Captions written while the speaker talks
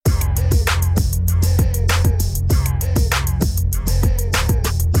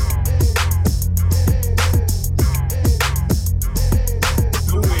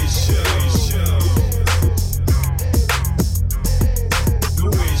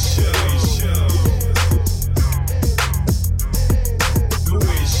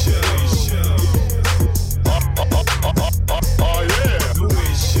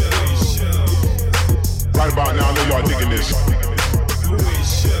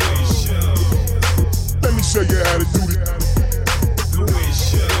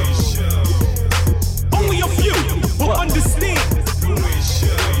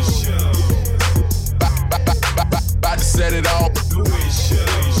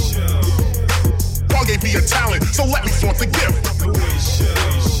forth the gift.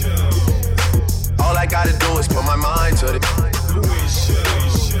 All I gotta do is put my mind to it.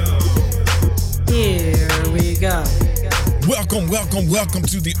 Here we go. Welcome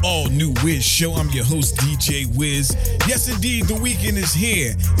to the all-new Whizz Show. I'm your host, DJ Whizz. Yes, indeed, the weekend is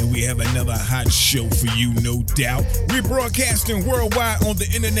here, and we have another hot show for you, no doubt. We're broadcasting worldwide on the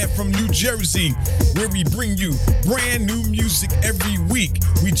internet from New Jersey, where we bring you brand new music every week.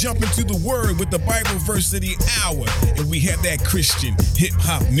 We jump into the Word with the Bible verse of the hour, and we have that Christian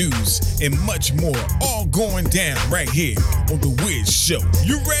hip-hop news and much more, all going down right here on the Whizz Show.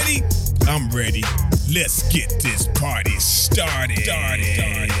 You ready? I'm ready. Let's get this party started.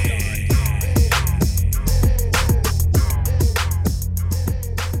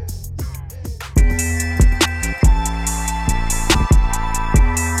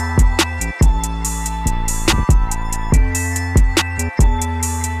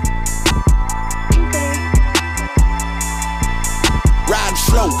 Riding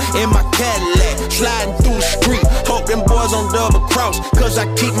slow in my Cadillac, sliding through the street. Hope them boys on double cross, cause I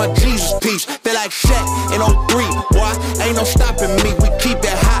keep my Jesus peace. Feel like Shaq in 03, boy, ain't no stopping me. We keep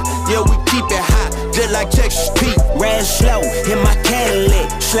it hot, yeah, we keep it hot, just like Texas Pete. Riding slow in my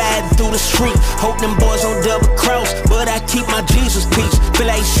Cadillac, sliding through the street. Hope them boys on double cross, but I keep my Jesus peace. Feel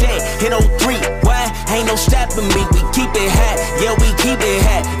like Shaq in 03, boy, ain't no stopping me. We keep it hot, yeah, we keep it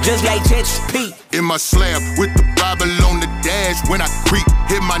hot, just like Texas Pete. In my slab with the Bible on the dash when I creep.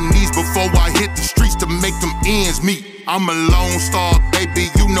 Hit my knees before I hit the streets to make them ends meet. I'm a lone star, baby,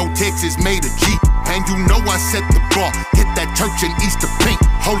 you know Texas made a G. And you know I set the bar, hit that church in Easter Pink.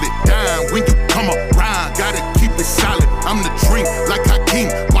 Hold it down when you come around, gotta keep it solid. I'm the dream, like Hakeem,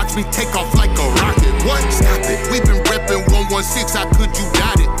 watch me take off like a rocket. What? Stop it, we been reppin' 116, how could you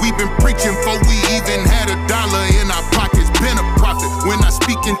doubt it? We been preaching before we even had $1 in our pockets. Been a prophet, when I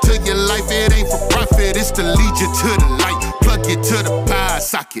speak into your life, it ain't for profit, it's to lead you to the light. Plug it to the power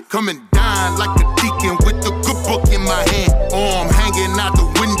socket, coming down like a deacon with the good book in my hand. Arm hanging out the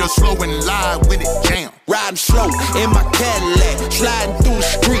window, slow and live with it jam. Riding slow in my Cadillac, sliding through the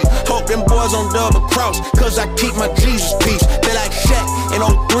street. Hope them boys on double cross, cause I keep my Jesus peace. Feel like Shaq in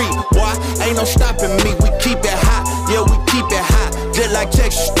 03, boy, ain't no stopping me. We keep it hot, yeah, we keep it hot, just like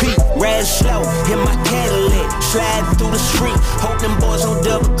Texas Pete. Riding slow in my Cadillac, sliding through the street. Hope them boys on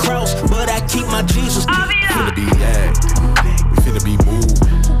double cross, but I keep my Jesus peace. Finna be active, we finna be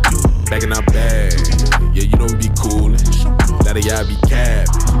moving, back in our bag, yeah, you know we be coolin'. Let of y'all be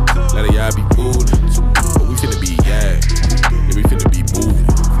capping, let of y'all be foolin', but we finna be active, yeah, we finna be moving.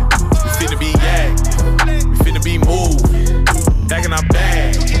 We finna be active, we finna be moving, back in our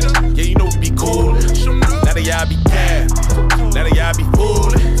bag, yeah, you know we be coolin'. Let of y'all be capping, let of y'all be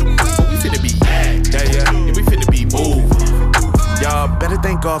foolin', but we finna be active, yeah, we finna be moving. Y'all better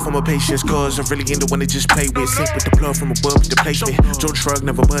thank God for my patience, cause I'm really into when they just play with. Sync with the plug from above with the placement. Joe shrug,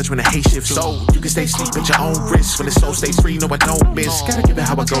 never budge when the hate shifts. So you can stay sleep at your own risk. When the soul stays free, no I don't miss. Gotta give it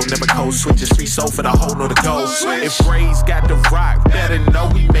how I go, never code switches. Free soul for the whole, know the goal. If Ray's got the rock, better know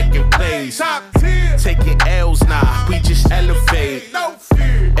we making plays. Taking L's now, we just elevate.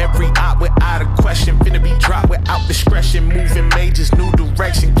 Every op without a question, finna be dropped without discretion. Moving majors, new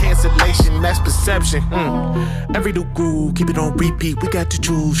direction, cancellation, that's perception. Every new groove, keep it on repeat. We got to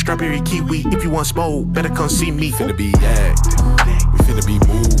choose strawberry kiwi. If you want smoke, better come see me. Finna be active, we finna be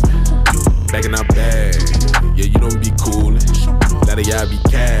moving, back in our bag, yeah, you know we be coolin'. Let of y'all be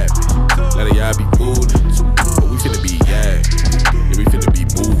capping, let of y'all be foolin', but we finna be active, yeah, we finna be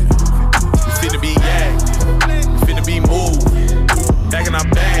moving. We finna be active, we finna be moving, back in our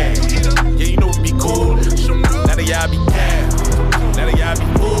bag, yeah, you know we be coolin'. Let of y'all be capping, let of y'all be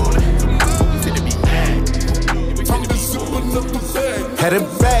foolin', we finna be active, yeah, we finna be moving. Had a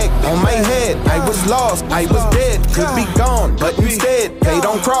bag on my head, I was lost, I was dead, could be gone, but instead, paid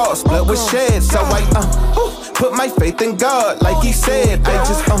on cross, blood was shed, so I put my faith in God, like he said, I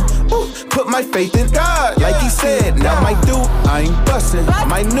just put my faith in God, like he said, now my dude, I'm bustin',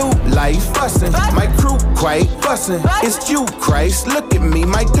 my new life bustin', my crew quite bustin', it's you Christ, look at me,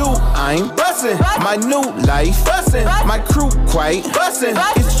 my dude, I'm bustin', my new life bustin', my crew quite bustin',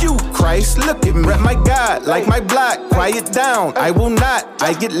 it's you Christ, look at me, rep my God, like my block, quiet down, I will not,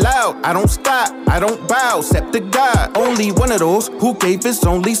 I get loud, I don't stop, I don't bow, except to God. Only one of those who gave his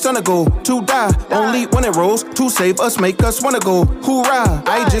only son a go to die. Only one that rose to save us, make us wanna go. Hoorah!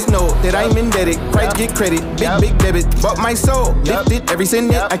 I just know that I'm indebted. Christ get credit, big debit. Bought my soul, lifted every sin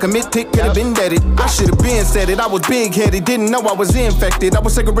that I commit. Could have been indebted. I should have been said it. I was big headed, didn't know I was infected. I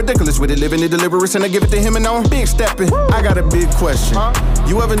was sick of ridiculous with it, living the deliverance, and I give it to him and on big stepping. I got a big question.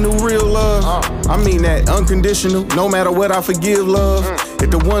 You ever knew real love? I mean that unconditional, no matter what I forgive love. If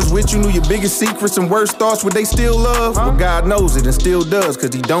the ones with you knew your biggest secrets and worst thoughts, would they still love? Well, God knows it and still does,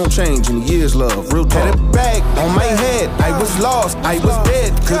 cause he don't change and he is love. Real talk. Had it back on my head, I was lost, I was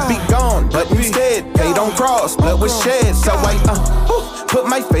dead. Could be gone, but instead, paid on cross, blood was shed. So I, put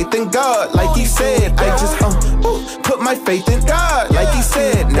my faith in God, like he said. I just, put my faith in God, like he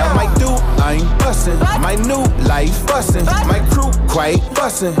said. Now my dude, I'm bustin', my new life bustin', my crew quite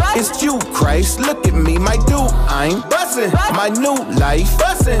bussin'. It's you, Christ, look at me, my dude, I'm bussin', my new life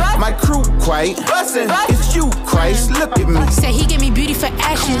bussin', my crew quite bussin'. It's you, Christ, look at me. Say he gave me beauty for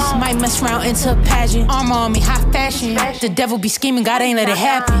ashes, might mess around into a pageant. Armor on me, high fashion. The devil be scheming, God ain't let it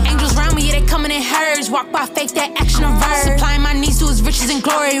happen. Angels round me, yeah, they coming in herds. Walk by faith, that action of verse. Supplying my needs to his riches and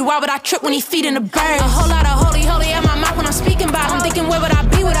glory. Why would I trip when he feeding the birds? A whole lot of holy at my mouth when I'm speaking about him. Thinking where would I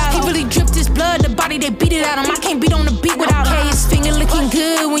be without him? He really dripped his blood, the body they beat it out him. I can't beat on the beat without him. Okay, his finger looking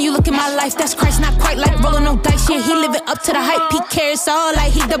good when you look at my life. That's Christ, not quite like rolling no dice. Yeah, he living up to the hype. He cares all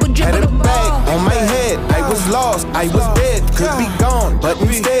like he double dribbling the ball. Back on my head, I was lost, I was dead. Could be gone, but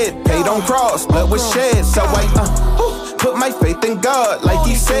instead, paid on cross, blood was shed. So I, put my faith in God, like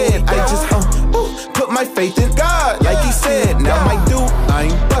he said. I just, put my faith in God, like he said. Now my dude,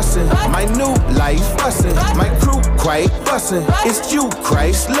 I'm bustin', my new life bussin', my crew quite bussin'. It's you,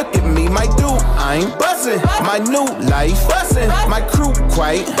 Christ, look at me, my dude, I'm bussin', my new life bussin', my crew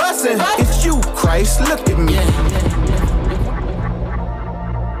quite bussin'. It's you, Christ, look at me.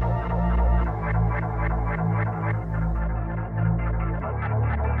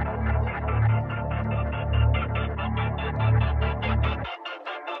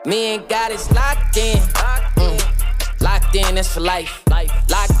 Me and God is locked in. Locked in, that's for life.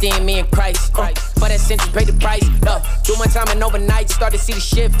 Locked in, me and Christ. For that sense, pay the price. Do my time and overnight, start to see the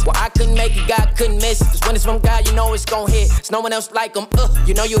shift. Well, I couldn't make it, God couldn't miss. Cause when it's from God, you know it's gon' hit. There's no one else like him.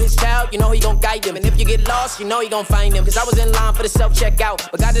 You know you his child, you know he gon' guide them. And if you get lost, you know he gon' find them. Cause I was in line for the self-checkout,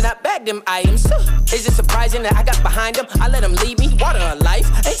 but God did not bag them items. Is it surprising that I got behind him? I let him lead me, water of life.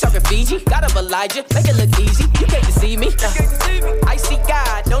 Ain't talking Fiji, God of Elijah, make it look easy. You can't deceive me. I see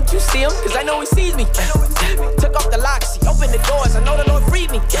God, don't you see him? Cause I know he sees me. Took off the locks, he opened the doors, I know the Lord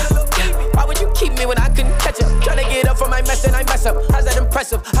freed me. Why would you keep me when I couldn't catch up? Tryna get up from my mess and I mess up. How's that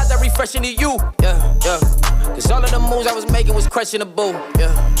impressive? How's that refreshing to you? Cause all of the moves I was making was questionable.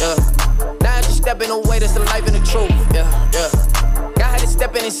 Now I just stepping away, that's the life and the truth. God had to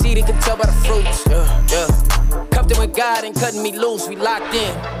step in and see, they could tell by the fruits. Cuffed in with God and cutting me loose. We locked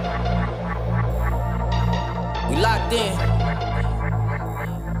in. We locked in.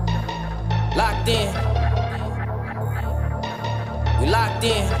 Locked in. We locked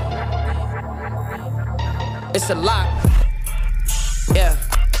in. It's a lock. Yeah.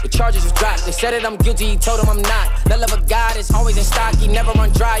 The charges was dropped. They said that I'm guilty, he told them I'm not. The love of God is always in stock, he never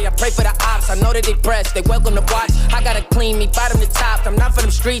run dry. I pray for the ops, I know that they press, they welcome to watch. I gotta clean me, bottom to top. I'm not for them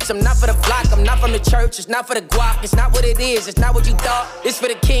streets, I'm not for the block. I'm not from the church, it's not for the guap. It's not what it is, it's not what you thought. It's for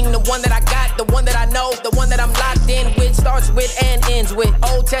the king, the one that I got, the one that I know, the one that I'm locked in with. Starts with and ends with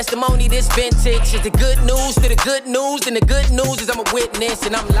Old Testimony, this vintage. It's the good news to the good news, and the good news is I'm a witness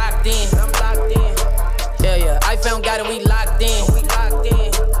and I'm locked in. Yeah, I found God and we locked in.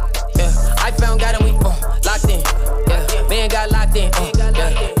 I found God and we locked in. Me and God locked in.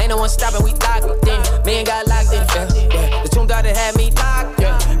 Ain't no one stopping, we locked in. Me and God locked in. The tomb thought it had me locked.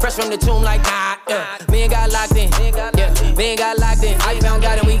 Fresh from the tomb like nah. Me and God locked in. Me and God locked in. I found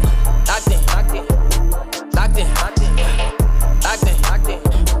God and we locked in. Locked in.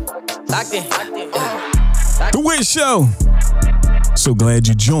 Locked in. The Whizz Show. So glad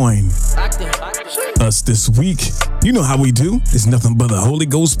you joined us this week. You know how we do. There's nothing but a Holy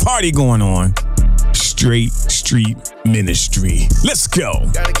Ghost party going on. Straight Street Ministry. Let's go.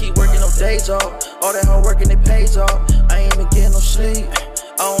 Gotta keep working no days off. All that hard working, it pays off. I ain't been getting no sleep.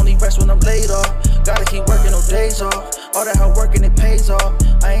 I only rest when I'm laid off. Gotta keep working no days off. All that hard working, it pays off.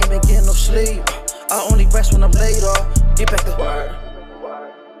 I ain't been getting no sleep. I only rest when I'm laid off. Get back to work.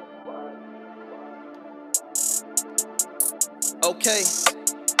 Okay.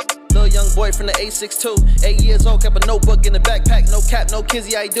 Little young boy from the A62, 8 years old, kept a notebook in the backpack, no cap, no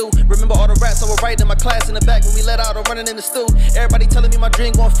kizzy, I do. Remember all the rats I would write in my class in the back when we let out or running in the stool. Everybody telling me my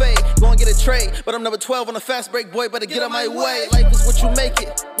dream gon' fade, gon' get a trade, but I'm number 12 on a fast break, boy, better get out my way. Life is what you make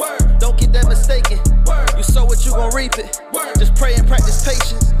it, don't get that mistaken. You sow what you gon' reap it. Just pray and practice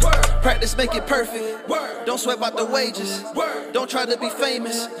patience. Practice make it perfect. Don't sweat about the wages. Don't try to be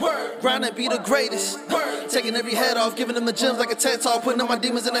famous. Grind and be the greatest. Taking every head off, giving them the gems like a TED Talk, putting all my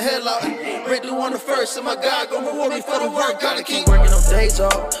demons in the headlock. Breakthrough on the first, and my God gon' reward me for the work. Gotta keep working on days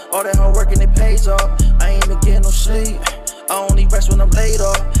off. All that hard working, it pays off. I ain't been getting no sleep. I only rest when I'm laid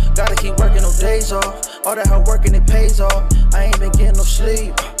off. Gotta keep working, no days off. All that hard working, it pays off. I ain't been getting no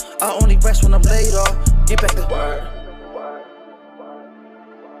sleep. I only rest when I'm laid off. Get back to work.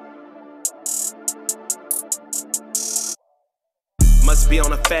 Must be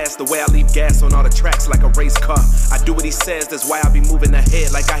on a fast, the way I leave gas on all the tracks like a race car. I do what he says, that's why I be moving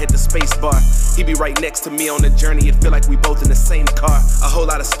ahead like I hit the space bar. He be right next to me on the journey, it feel like we both in the same car. A whole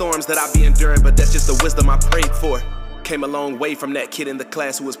lot of storms that I be enduring, but that's just the wisdom I prayed for. Came a long way from that kid in the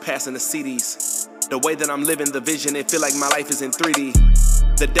class who was passing the CDs. The way that I'm living the vision, it feel like my life is in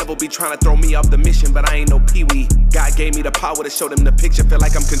 3D. The devil be trying to throw me off the mission, but I ain't no peewee. God gave me the power to show them the picture, feel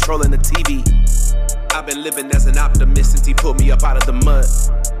like I'm controlling the TV. I've been living as an optimist since he pulled me up out of the mud.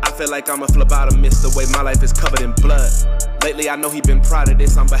 I feel like I'm a phlebotomist, the way my life is covered in blood. Lately I know he been proud of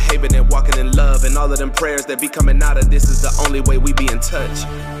this, I'm behaving and walking in love. And all of them prayers that be coming out of this is the only way we be in touch.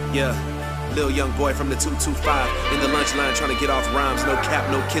 Yeah. Little young boy from the 225 in the lunch line trying to get off rhymes. No cap,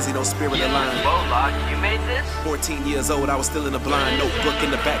 no kizzy, no spirit aligned. You made this? 14 years old, I was still in the blind. Notebook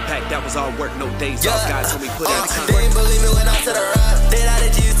in the backpack, that was all work, no days off. God told me put in time. They ain't believe me when I said I rap. They had a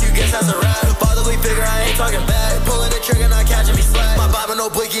G's, you guess that's a rap. Father, we figure I ain't talking back. Pulling the trigger, not catching me slack. My Bible,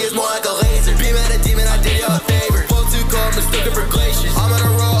 no bookie, is more like a laser. Beam at a demon, I did y'all a favor. Flow too cold, mistaken for glaciers. I'm on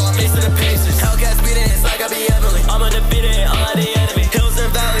a roll, I'm acing the paces. Hellcat speeding, it's like I be Emily. I'm undefeated, all the enemy. Hills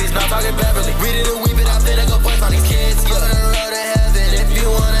and valleys, not talking Beverly. Read it and weep it, I finna go points on these kids. You're on the road to heaven, if you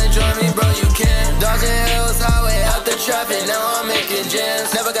wanna join me, bro, you can. Dodging hills, highway, out the traffic, now I'm making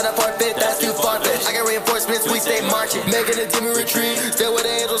jams. Never gonna forfeit, that's too far-fetched. I got reinforcements, we stay marching. Making a demon retreat, stay with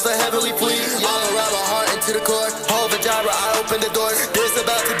the angels, the heavenly fleet. All around my heart into the core. Hold the job, I open the door. This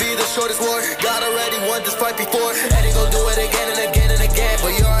about to be the shortest war. God already won this fight before, and he gon' do it again and again and again.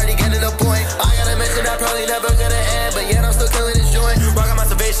 But you already getting the point. I gotta mention that probably never gonna end, but yet I'm still killing this joint. Rockin' my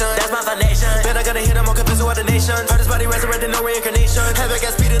salvation, that's my foundation. Then I gotta hit him on confessing what the nation. Heard his body resurrected, no reincarnation. Heaven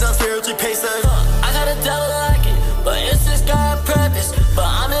got speeded up, spiritually pacing. I got a devil like it, but it's just God purpose. But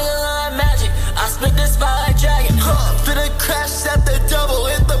I'm in the line magic, I split this fire like dragon. Finna crash at the double,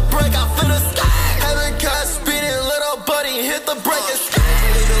 hit the brake, I finna sky. Heaven got speeding, little buddy, hit the brake and sky.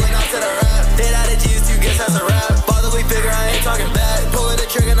 When I said I rap, they had a G's, you guess that's a rap. Father, we figure I ain't talking back. Pulling the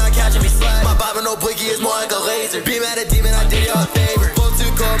trigger, not catching me slack. My Bible, no bookie, is more like a laser. Beam at a demon, I did y'all a favor. Flow too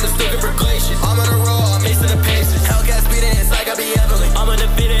cold, mistaken for glaciers. I'm on a roll, I'm acing the paces. Hellcat speeding, it's like I be Emily. I'm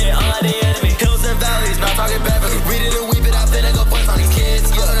undefeated, all of the enemy. Hills and valleys, not talking Beverly. Read it and weep it, I finna go points on these kids.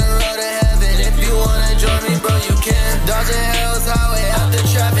 You're on the road to heaven, if you wanna join me, bro, you can. Dodging hills, highway, out the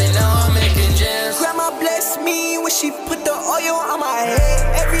traffic, now I'm making jams. Grandma bless me when she put the oil on my head.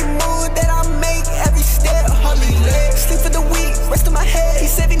 Every move that I make, every step, hardly leg. Sleep for the week, rest of my head.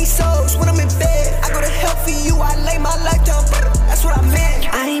 He's saving these souls when I'm in bed. I go to hell for you, I lay my life down, that's what I meant.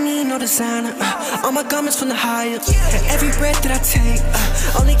 I ain't need no designer, all my garments from the higher. Every breath that I take,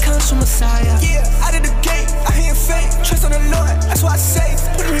 only comes from Messiah. Yeah, out of the gate, I hear faith, trust on the Lord, that's why I say,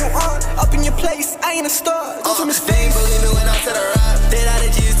 putting you on, up in your place, I ain't a star, go from his face. They ain't believe me when I said I rap. They had a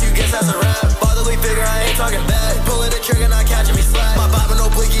G's, you guess that's a rap. Father, we figure I ain't talking back. Pulling the trigger, not catching me slack. My Bible, no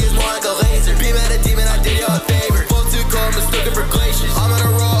bookie, is more like a laser. Beam at a demon, I did y'all a favor. Flow too cold, mistaken for glaciers. I'm on a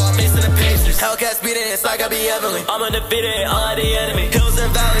roll, I'm acing the pacers. Hellcat speeding, it's like I be Emily. I'm undefeated, all of the enemy. Hills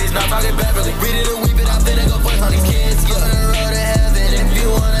and valleys, not talking Beverly. Read it and weep it, I finna go points on these kids. You're on the road to heaven, if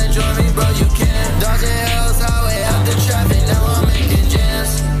you wanna join me, bro, you can. Dodging hills, highway, out the traffic, now I'm making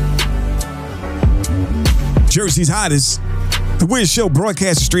jams. Jersey's hottest. The Whizz Show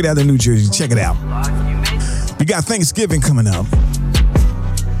broadcasting straight out of New Jersey. Check it out. We got Thanksgiving coming up.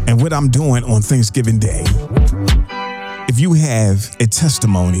 And what I'm doing on Thanksgiving Day, if you have a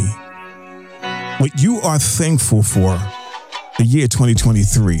testimony, what you are thankful for the year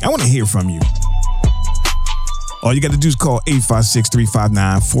 2023, I want to hear from you. All you got to do is call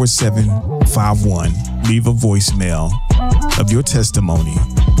 856-359-4751. Leave a voicemail of your testimony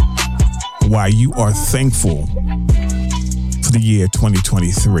why you are thankful for the year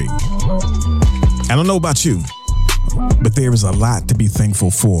 2023. I don't know about you, but there is a lot to be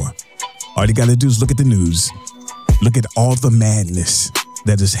thankful for. All you got to do is look at the news. Look at all the madness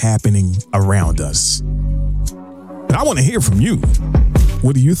that is happening around us. And I want to hear from you.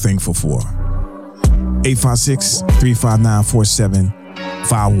 What are you thankful for?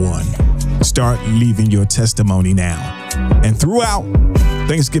 856-359-4751. Start leaving your testimony now. And throughout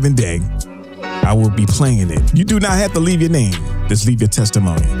Thanksgiving Day, I will be playing it. You do not have to leave your name. Just leave your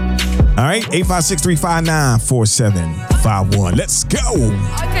testimony. All right? 856-359-4751. Let's go.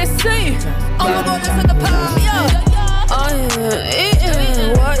 I can see. I'm gonna go listen to pop. I am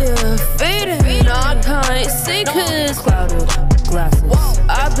eating what you're feeding. I can't see 'cause clouded glasses.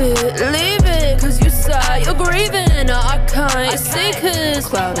 I believe it 'cause you say you're grieving. grieving. I can't see cause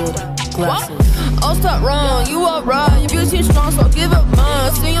clouded glasses. I'll start wrong, you are right. Your beauty's strong, so give up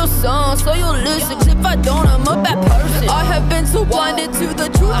mine. Sing your song, so you'll listen. Cause if I don't, I'm a bad person. I have been so blinded to the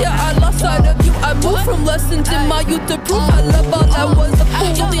truth. Yeah, I lost sight of you. I moved from lessons in my youth to proof I love all I was a fool.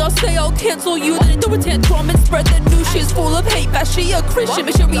 Usually I'll say I'll cancel you, then do a tantrum and spread the news. She's full of hate, fast she a Christian.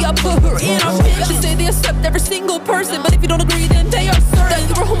 Make sure we all put her in our pit. She say they accept every single person, but if you don't agree, then they are certain that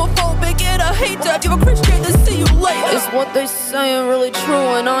you were homophobic and a hater. If you're a Christian, then see you later. Is what they saying really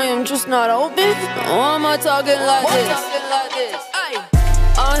true, and I am just not open? Why am I talking like this?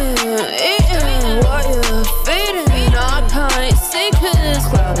 I am eating what you're feeding. I can't see cause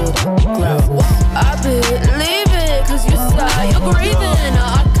clouded glass. I believe it cause you say you're grieving.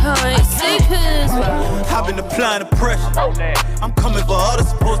 I can't see cause I've been applying the pressure. I'm coming for all that's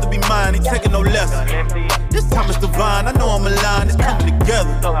supposed to be mine. Ain't taking no lesson. This time it's divine. I know I'm aligned. It's coming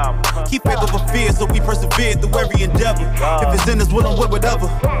together. Keep faith over fear, so we persevere through every endeavor. If it's in this will, I'm with whatever.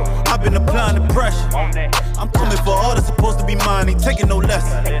 I've been applying the pressure. I'm coming for all that's supposed to be mine. Ain't taking no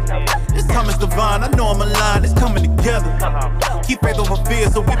lesson. This time it's divine. I know I'm aligned. It's coming together. Keep faith over fear,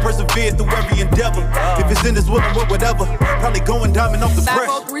 so we persevere through every endeavor. If it's in this will, I'm with whatever. Probably going diamond off the pressure.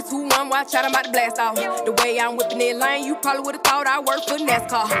 5, 4, 3, 2, 1, watch out, I'm about to blast off. The way I'm whipping that lane, you probably would've thought I worked for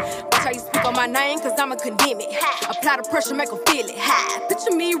NASCAR. Watch how you speak on my name, cause I'ma condemn it. Apply the pressure, make them feel it.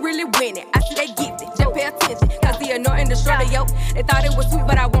 Picture me really winning. I see they gifted, just pay attention. Cause the anointing destroy the yoke. They thought it was sweet,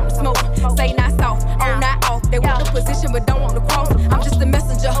 but I want the smoke. Say not soft, on not off. They want the position, but don't want the cross. I'm just a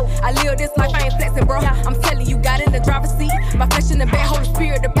messenger. I live this life, I ain't flexing, bro. I'm telling you, got in the driver's seat. My flesh in the bed, Holy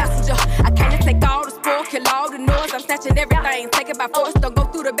Spirit, the passenger. I came to take all the spoil, kill all the noise. I'm snatching everything, take it by force. Don't go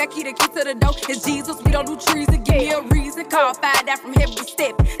through the back, key the key to the door. It's Jesus, we don't do treason. Give me a reason. Call 5 down from heaven, we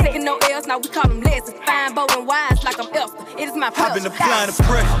step. Taking no L's, now we call them lessons. Fine, bold, and wise like I'm Elster. It is my pleasure. I've been applying the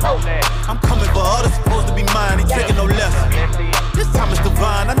pressure. I'm coming for all that's supposed to be mine. Ain't taking no lesson. This time it's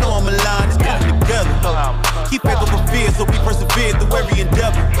divine. I know I'm aligned. It's coming together. Keep faith over fear, so we persevere through every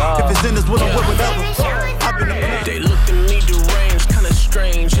endeavor. If it's in this will, I'm with whatever. I've been applying. They looked at me deranged, kinda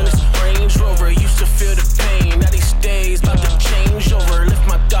strange. In this Range Rover, used to feel the pain. Now these days, about to change over. Lift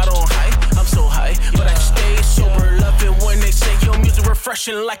my God on high, I'm so high, but I stay sober. Love it when they say your music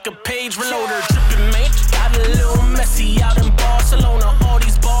refreshing like a page reloader. Dripping, mate, got a little messy out in Barcelona. All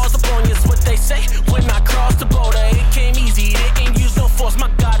these bars up on you is what they say. When I crossed the border, it came easy. They ain't use no force. My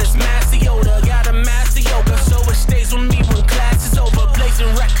God is Master Yoda. Got a master yoga, so it stays with me when class is over.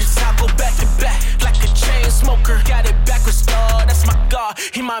 Blazing records, I go back to back like a chain smoker. Got it backwards, dog. That's my God.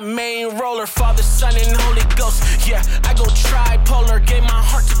 He my main roller. Father, Son, and Holy Ghost. Yeah, I go tripolar. Gave my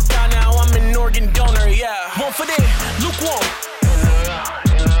heart to God. Now I'm an organ donor. Yeah, one for them, lukewarm.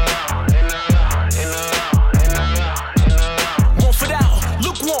 One for that,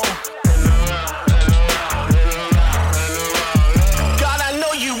 lukewarm. God, I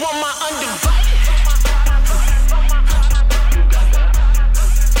know you want my undivided.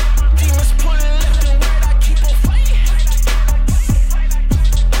 Demons pulling left and right, I keep on fighting.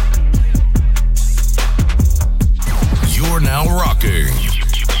 You're now rocking.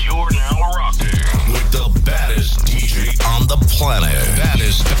 You're now rocking with the baddest DJ on the planet.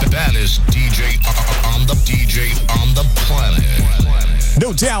 Baddest DJ on the planet.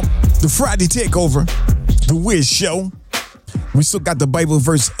 No doubt, the Friday takeover, the Whizz Show. We still got the Bible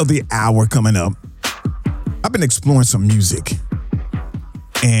verse of the hour coming up. I've been exploring some music,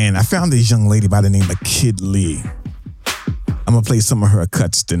 and I found this young lady by the name of Kid Lee. I'm gonna play some of her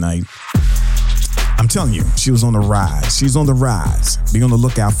cuts tonight. I'm telling you, she was on the rise. She's on the rise. Be on the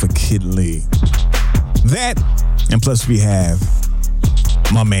lookout for Kid Lee. That, and plus we have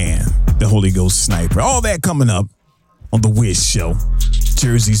my man, the Holy Ghost Sniper. All that coming up on the Whizz Show,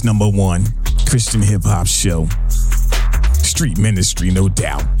 Jersey's #1 Christian hip hop show. Street ministry, no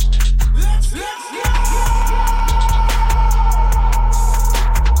doubt.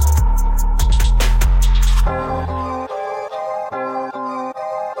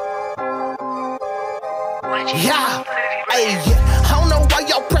 Yeah, hey, yeah. I don't know why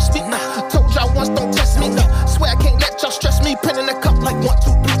y'all press me. Told y'all once, don't test me. Swear I can't let y'all stress me. Pen in the cup like 1,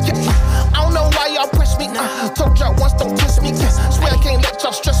 2, 3. Yeah. I don't know why y'all press me. Told y'all once, don't test me. Swear I can't let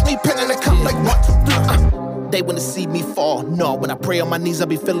y'all stress me. Pen in the cup like 1, 2, 3. They wanna see me fall. No, when I pray on my knees, I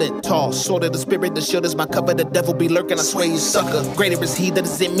be feeling tall. Sword of the spirit, the shield is my cover. The devil be lurking, I swear you sucker. Greater is he that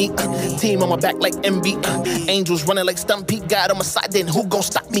is in me. Team on my back like MB. Angels running like Stumpy. God on my side, then who gon'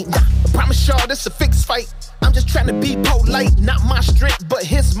 stop me? Nah, I promise y'all this a fixed fight. I'm just trying to be polite, not my strength, but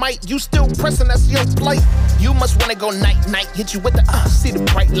his might. You still pressing, that's your plight. You must wanna go night-night. Hit you with the see the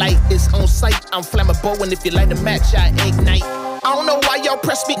bright light is on sight. I'm flammable, and if you light a match, I ignite. I don't know why y'all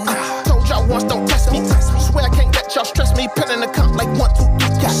press me. Told y'all once, don't test me. Swear I can't let y'all stress me. Pen in the cup like 1, 2,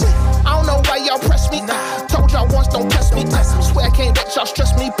 3, yeah. I don't know why y'all press me. Told y'all once, don't test me. Swear I can't let y'all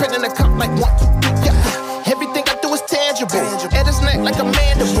stress me. Pen in the cup like 1, 2, 3, yeah. Everything I do is tangible. At his neck like a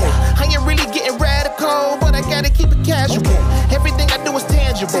mandible. I ain't really getting radical, but I gotta keep it casual. Everything I do is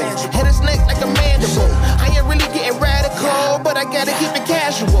tangible. At his neck like a mandible. I ain't really getting radical, but I gotta keep it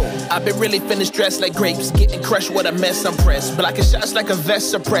casual. I've been really finished dressed like grapes, getting crushed with a mess I'm pressed. Blocking shots like a vest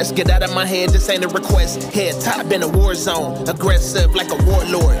suppressed. Get out of my head, this ain't a request. Head top in a war zone, aggressive like a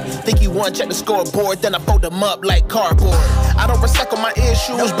warlord. Think you won, check the scoreboard, then I fold them up like cardboard. I don't recycle my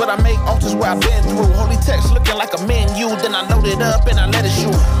issues, but I make altars where I've been through. Holy text looking like a menu, then I load it up and I let it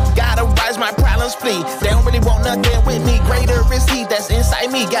shoot. Gotta rise, my problems flee. They don't really want nothing with me. Greater is he that's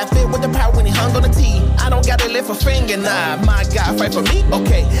inside me. Got filled with the power when he hung on the T. I don't gotta lift a finger, nah. My God fight for me,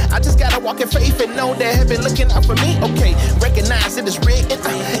 okay. I just gotta walk in faith and know that heaven looking out for me, okay. Recognize it is written.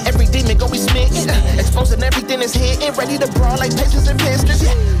 Every demon gon' be smitten. Exposing everything that's hidden. Ready to brawl like Pacers and Pistons.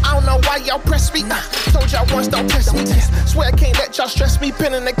 I don't know why y'all press me. Told y'all once, don't test me. Swear I can't let y'all stress me.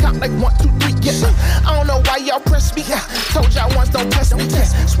 Pen in the cup like 1, 2, 3, yeah. I don't know why y'all press me. Told y'all once, don't test me.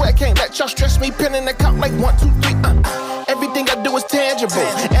 Swear I can't let y'all stress me. Pen in the cup like 1, 2, 3. Everything I do is tangible.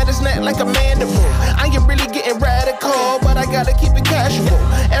 And it's not like a mandible. I ain't really getting radical, but I gotta keep it casual.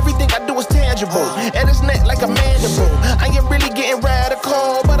 Everything I do is tangible. And it's not like a mandible. I ain't really getting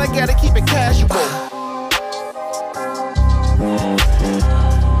radical, but I gotta keep it casual.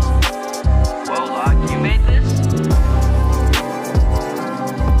 You made this?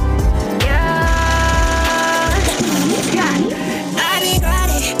 Yeah. I didn't got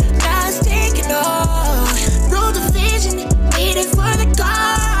it, now it's taking off. Rule the vision, waiting for the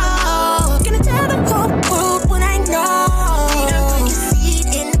goal. Gonna tell the whole world what I know. We don't put your seed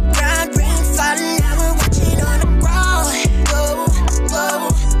in the ground, rain falling, now we're watching on the ground. Whoa, whoa,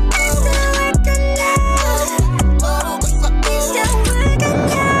 it's not working now. Whoa, it's not working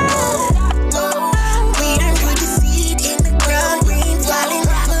now. We don't put your seed in the ground, rain falling,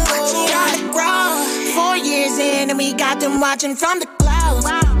 now we're watching on the ground. 4 years in and we got them watching from the clouds.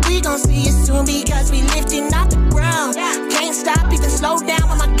 We gon' see it soon because we lifting off the ground. Can't stop, even slow down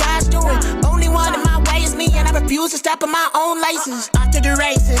what my God's doing. Only one in my way is me and I refuse to stop in my own laces. After the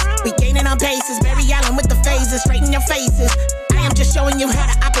races, we gaining on paces. Barry Allen with the phases, straight in your faces. I am just showing you how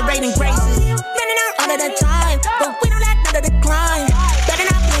to operate in graces. Running out all of the time, but we don't let none of the climb. Better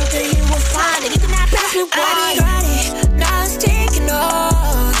not blink till you will find it. You cannot pass me by. I got it, now it's taking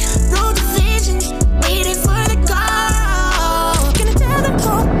off. Rule the vision, waiting for the goal. Gonna tell the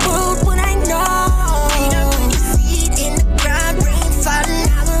whole world what I know. We don't put your seed in the ground, rain falling,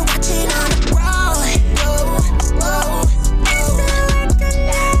 now we're watching on the ground. Whoa, whoa, it's not working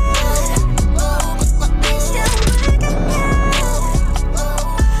now. Whoa, it's not working now.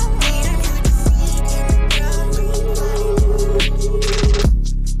 We don't put your seed in the ground, rain falling.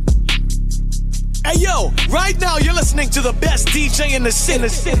 Hey yo, right now you're listening to the best DJ in the city.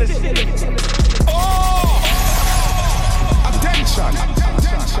 Oh! Attention!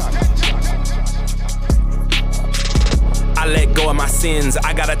 I let go of my sins.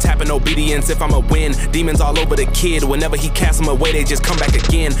 I gotta tap in obedience if I'ma win. Demons all over the kid. Whenever he casts them away, they just come back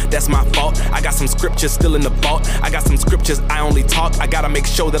again. That's my fault. I got some scriptures still in the vault. I got some scriptures I only talk. I gotta make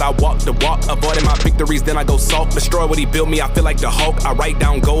sure that I walk the walk. Avoiding my victories, then I go sulk. Destroy what he built me, I feel like the Hulk. I write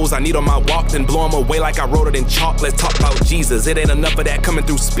down goals I need on my walk, then blow them away like I wrote it in chalk. Let's talk about Jesus. It ain't enough of that coming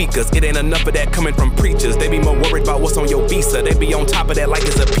through speakers. It ain't enough of that coming from preachers. They be more worried about what's on your visa. They be on top of that like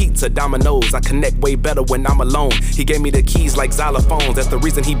it's a pizza. Dominoes, I connect way better when I'm alone. He gave me the keys like xylophones. That's the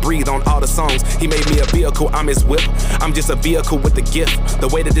reason he breathed on all the songs. He made me a vehicle, I'm his whip. I'm just a vehicle with the gift. The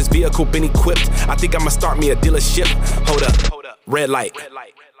way that this vehicle been equipped, I think I'ma start me a dealership. Hold up, red light.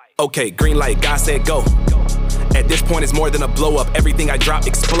 Okay, green light, God said go. At this point it's more than a blow up. Everything I drop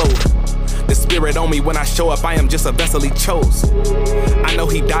explode. The spirit on me when I show up, I am just a vessel he chose. I know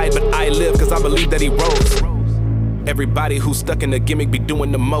he died, but I live cause I believe that he rose. Everybody who's stuck in the gimmick be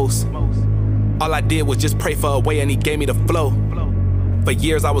doing the most. All I did was just pray for a way and he gave me the flow. For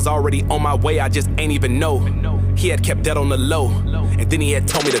years I was already on my way, I just ain't even know. He had kept that on the low, and then he had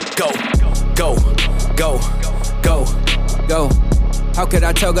told me to go. Go, go, go, go. How could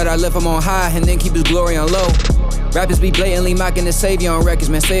I tell God I left him on high and then keep his glory on low? Rappers be blatantly mocking the savior on records,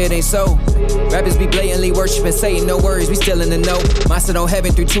 man, say it ain't so. Rappers be blatantly worshiping Satan, no worries, we still in the know. Mindset on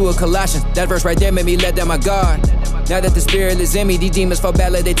heaven through 2 of Colossians. That verse right there made me let down my guard. Now that the spirit is in me, these demons fall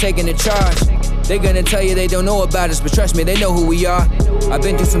back like they taking the charge. They gonna tell you they don't know about us, but trust me, they know who we are. I've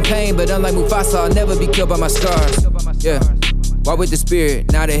been through some pain, but unlike Mufasa, I'll never be killed by my scars. Yeah. Walk with the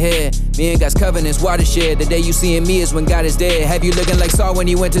spirit, not ahead. Me and God's covenants, watershed. The day you seeing me is when God is dead. Have you looking like Saul when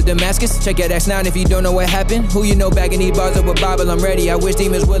he went to Damascus? Check out Acts 9 if you don't know what happened. Who you know bagging these bars up with Bible? I'm ready. I wish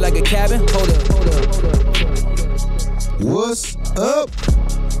demons would like a cabin. Hold up. What's up?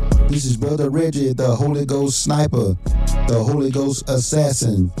 This is Brother Reggie, the Holy Ghost sniper, the Holy Ghost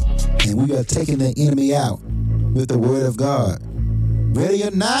assassin. And we are taking the enemy out with the word of God. Ready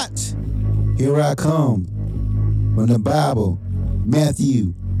or not, here I come. From the Bible,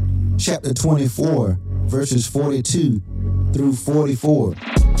 Matthew chapter 24, verses 42 through 44.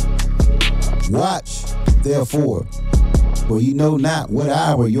 Watch, therefore, for you know not what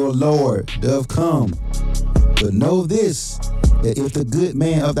hour your Lord doth come. But know this, that if the good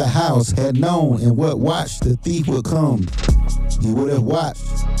man of the house had known in what watch the thief would come, he would have watched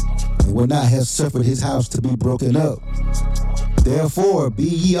and would not have suffered his house to be broken up. Therefore be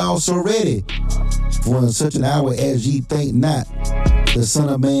ye also ready, for in such an hour as ye think not, the Son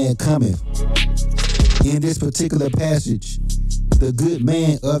of Man cometh. In this particular passage, the good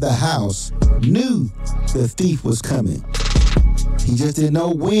man of the house knew the thief was coming. He just didn't know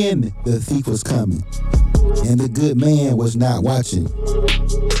when the thief was coming. And the good man was not watching.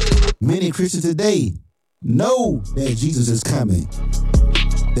 Many Christians today know that Jesus is coming.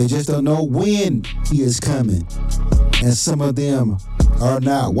 They just don't know when he is coming. And some of them are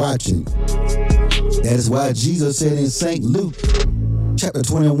not watching. That is why Jesus said in St. Luke, chapter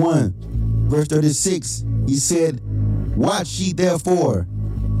 21, verse 36, he said, watch ye therefore,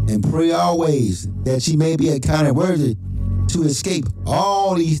 and pray always, that ye may be accounted worthy to escape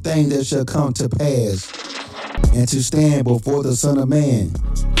all these things that shall come to pass, and to stand before the Son of Man.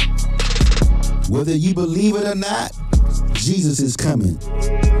 Whether you believe it or not, Jesus is coming.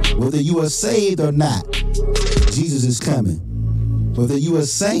 Whether you are saved or not, Jesus is coming. Whether you are a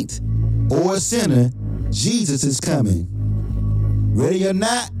saint or a sinner, Jesus is coming. Ready or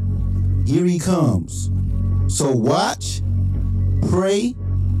not, here he comes. So watch, pray,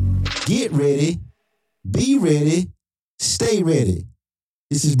 get ready, be ready, stay ready.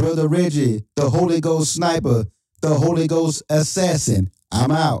 This is Brother Reggie, the Holy Ghost sniper, the Holy Ghost assassin.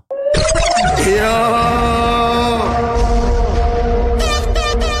 I'm out.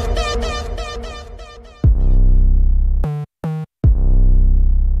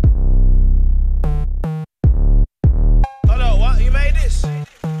 Hold on, what? You made this?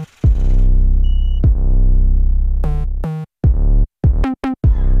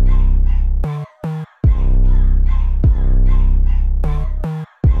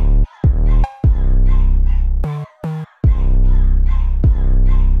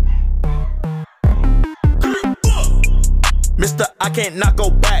 Mister, I can't not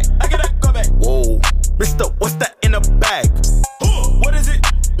go back. I cannot go back. Whoa. Mister, what's that in the bag? What is it?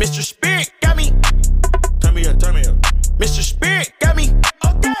 Mr. Spirit got me. Turn me up, turn me up. Mr. Spirit got me.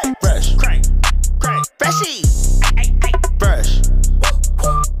 Okay. Fresh. Crank. Crank. Freshy. Ay, ay, ay. Fresh.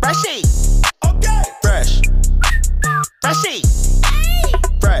 Freshy. Okay. Fresh. Freshy.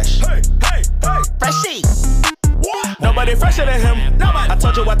 Fresh. Hey, hey, hey. Freshy. What? Nobody fresher than him. Nobody. I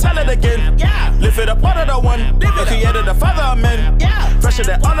told you, I tell it again. Yeah. Lift it up, one of the one. The creator, the father of men. Yeah. Fresher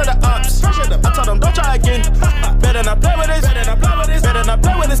than all of the ops. I told them, don't try again. Better not play with this. Better not play with this. Better not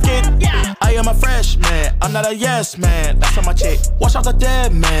play with this kid. Yeah. I am a fresh man. I'm not a yes man. That's on my chick. Wash off the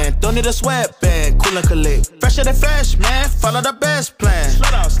dead man. Don't need a sweatband. Cool and collect. Fresher than fresh man. Follow the best plan. Slow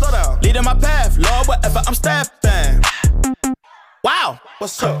down, slow down. Leading my path, Lord, wherever I'm stepping. Wow,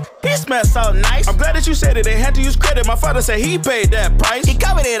 what's up? He smells so nice. I'm glad that you said it. They had to use credit. My father said he paid that price. He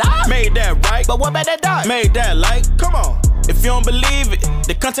covered it up. Made that right. But what about that dog? Made that like. Come on. If you don't believe it,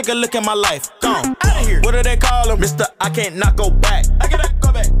 then come take a look at my life. Gone. Out of here. What do they call him? Mister, I can't not go back. I cannot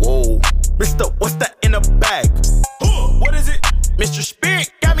go back. Whoa. Mister, what's that in the bag? What is it? Mr.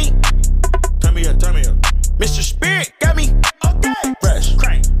 Spirit got me. Turn me up, turn me up. Mr. Spirit got me. Okay. Fresh.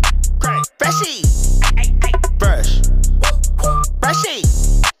 Crank. Crank. Freshy. Ay, ay. Fresh. Freshy.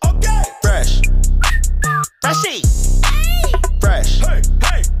 Okay. Fresh. Freshy. Fresh. Hey,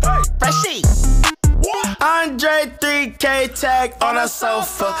 hey, hey. Freshy. What? Andre 3K tag on a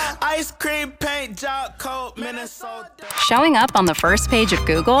sofa. Ice cream paint job coat Minnesota. Showing up on the first page of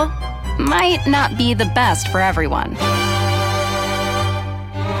Google might not be the best for everyone.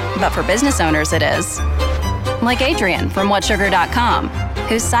 But for business owners, it is. Like Adrian from whatsugar.com,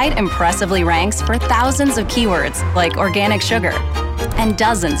 whose site impressively ranks for thousands of keywords like organic sugar and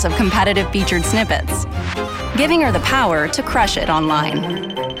dozens of competitive featured snippets, giving her the power to crush it online.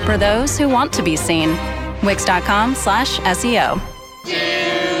 For those who want to be seen, Wix.com/SEO.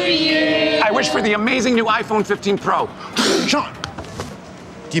 I wish for the amazing new iPhone 15 Pro. Sean.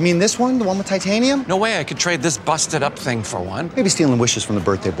 Do you mean this one? The one with titanium? No way I could trade this busted up thing for one. Maybe stealing wishes from the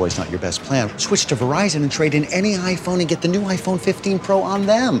birthday boy's not your best plan. Switch to Verizon and trade in any iPhone and get the new iPhone 15 Pro on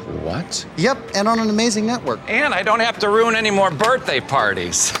them. What? Yep, and on an amazing network. And I don't have to ruin any more birthday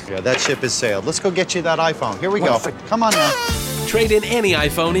parties. Yeah, that ship has sailed. Let's go get you that iPhone. Here we go. Come on now. Trade in any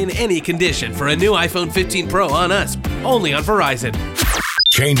iPhone in any condition for a new iPhone 15 Pro on us. Only on Verizon.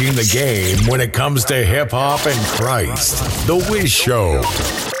 Changing the game when it comes to hip-hop and Christ. The Whizz Show.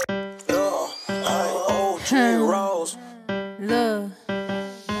 Look,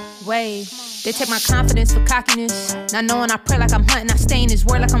 wait. They take my confidence for cockiness. Not knowing I pray like I'm hunting. I stay in his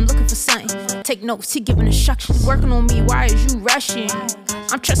word like I'm looking for something. Take notes, he giving instructions. Working on me, why is you rushing?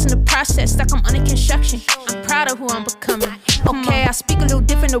 I'm trusting the process like I'm under construction. I'm proud of who I'm becoming. Okay, I speak a little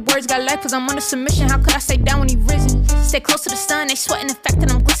different. The words got life cause I'm under submission. How could I stay down when he risen? Stay close to the sun, they sweating the fact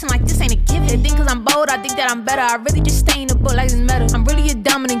that I'm glistening like this ain't a given. They think cause I'm bold, I think that I'm better. I really just stay in the book like it's metal. I'm really a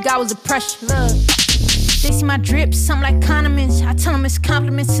dominant, God was a pressure. Look. They see my drip, something like condiments. I tell them it's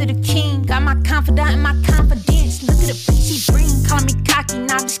compliments to the king. Got my confidant and my confidence. Look at the face he bring. Calling me cocky,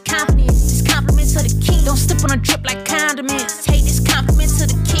 not just confidence. This compliments to the king. Don't slip on a drip like condiments. Hey, this compliment to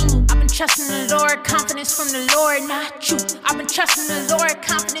the king. I've been trusting the Lord, confidence from the Lord, not true. I've been trusting the Lord,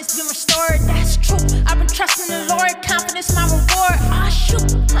 confidence been restored, that's true. I've been trusting the Lord, confidence my reward. Ah, shoot,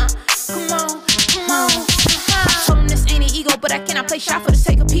 come on, come on. Told them this ain't an ego, but I cannot play shot for the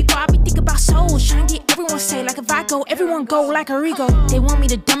sake of people. I be thinking about souls, trying to get everyone say like if I go, everyone go like a Rigo. They want me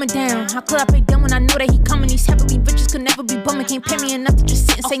to dumb it down. How could I play dumb when I know that he coming? These heavenly riches could never be bumming. Can't pay me enough to just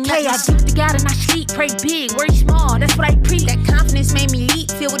sit and say nothing. I give to God and I sleep, pray big, worry small. That's what I preach. That confidence made me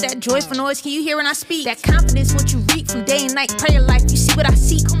leap, filled with that joyful noise. Can you hear when I speak? That confidence, what you reap from day and night, prayer life. You see what I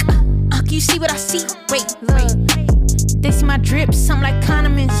see? Can you see what I see? Wait. They see my drip, something like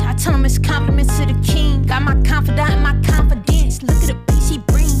condiments. I tell them it's compliments to the king. Got my confidant and my confidence. Look at the peace he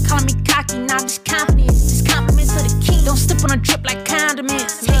bring. Calling me cocky, not just confidence. This compliments to the king. Don't slip on a drip like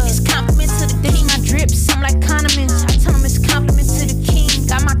condiments. Take this compliment to the day. My drip, something like condiments. I tell them it's compliments to the king.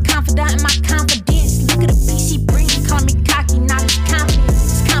 Got my confidant and my confidence. Look at the peace he bring. Calling me cocky, not just confidence.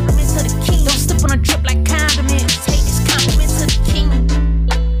 This compliments to the king. Don't slip on a drip like condiments. Take this compliment to the king.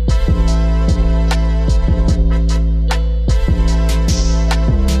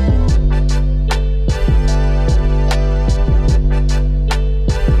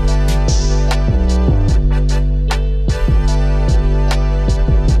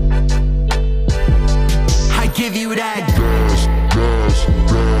 Give you that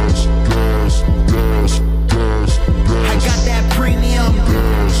I got that premium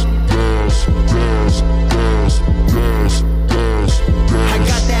I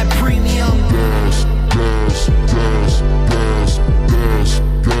got that premium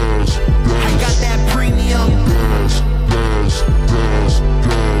I got that premium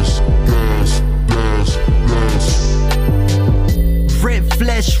Rip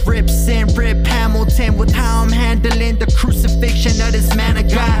flesh, rip sin, rip Hamilton with how I'm handling the crucifixion of this man of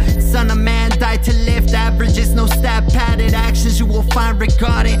God. Son of man died to lift averages, no stat padded actions you will find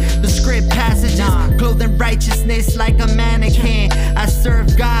regarding the script passages. Clothed in righteousness like a mannequin. I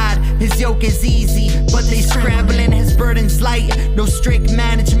serve God, his yoke is easy, but they scrambling, his burden's light. No strict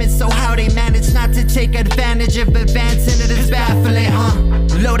management, so how they manage not to take advantage of advancing it is baffling,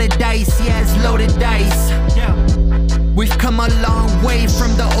 Loaded dice, yes, loaded dice. We've come a long way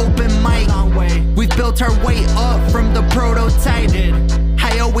from the open mic. We've built our way up from the prototype.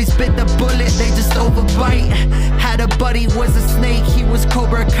 I always bit the bullet, they just overbite. Had a buddy, was a snake, he was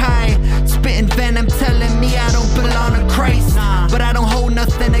Cobra Kai. Spitting venom, telling me I don't belong to Christ. But I don't hold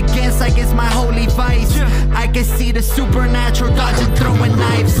nothing against, like it's my holy vice. I can see the supernatural, dodging, throwing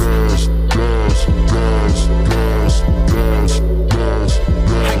knives. I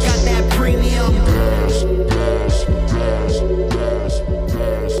got that premium.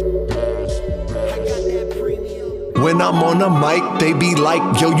 When I'm on the mic, they be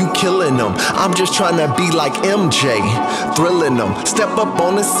like, yo, you killing them. I'm just trying to be like MJ, thrilling them. Step up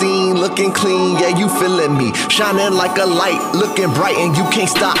on the scene, looking clean, yeah, you feeling me. Shining like a light, looking bright, and you can't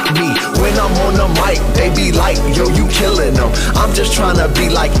stop me. When I'm on the mic, they be like, yo, you killing them. I'm just trying to be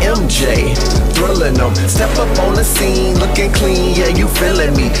like MJ, thrilling them. Step up on the scene, looking clean, yeah, you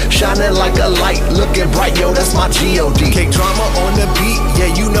feeling me. Shining like a light, looking bright, yo, that's my G.O.D. Kick drama on the beat, yeah,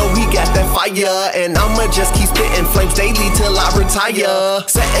 you know he got that fire. And I'ma just keep spitting flames daily till I retire.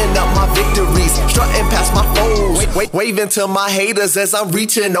 Setting up my victories, strutting past my foes. Waving to my haters as I'm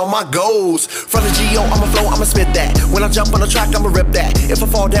reaching on my goals. From the G.O., I'ma flow, I'ma spit that. When I jump on the track, I'ma rip that. If I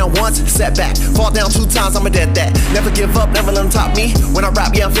fall down once, setback. Fall down 2 times, I'ma dead that. Never give up, never let them top me. When I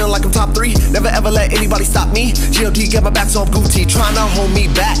rap, yeah, I'm feeling like I'm top 3. Never ever let anybody stop me. G.O.D. get my back, so I'm Gucci. Trying to hold me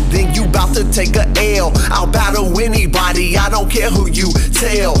back, then you bout to take a L. I'll battle anybody, I don't care who you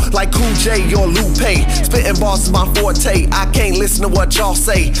tell. Like Cool J or Lupe. Spitting bars is my forte. I can't listen to what y'all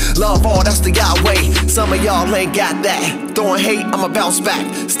say. Love all, that's the Yahweh. Some of y'all ain't got that. Throwing hate, I'ma bounce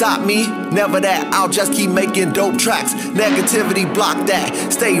back. Stop me, never that. I'll just keep making dope tracks. Negativity, block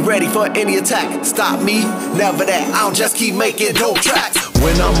that. Stay ready for any attack. Stop me, never that. I'll just keep making dope tracks.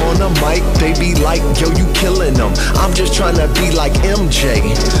 When I'm on the mic, they be like, yo, you killing them. I'm just trying to be like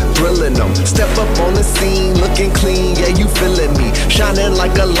MJ, thrilling them. Step up on the scene, looking clean, yeah, you feeling me. Shining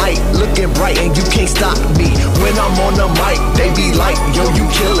like a light, looking bright, and you can't stop me. When I'm on the mic, they be like, yo, you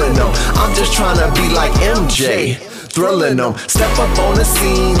killing them. I'm just trying to be like MJ, thrilling them. Step up on the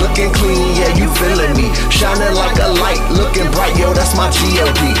scene, looking clean, yeah, you feeling me. Shining like a light, looking bright, yo, that's my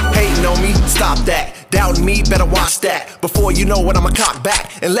G.O.D. Hating on me, stop that. Doubting me, better watch that. Before you know what, I'ma cock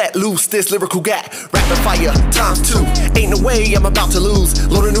back and let loose this lyrical gat. Rapid fire, ×2. Ain't no way I'm about to lose.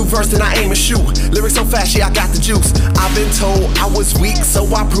 Load a new verse, then I aim and shoot. Lyrics so fast, yeah, I got the juice. I've been told I was weak, so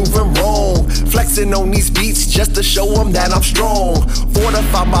I prove them wrong. Flexing on these beats just to show them that I'm strong.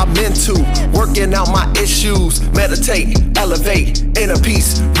 Fortify my mental, working out my issues. Meditate, elevate, inner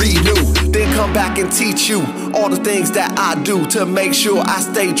peace, renew. Then come back and teach you all the things that I do to make sure I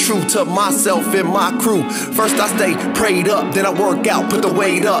stay true to myself and my crew. First I stay prayed up, then I work out, put the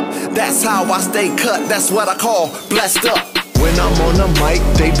weight up. That's how I stay cut, that's what I call blessed up. When I'm on the mic,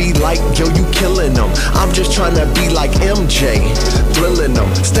 they be like, yo, you killing them. I'm just trying to be like MJ, thrilling them.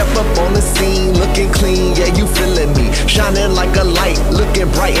 Step up on the scene, looking clean, yeah, you feeling me. Shining like a light, looking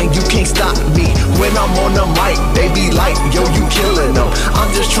bright, and you can't stop me. When I'm on the mic, they be like, yo, you killing them.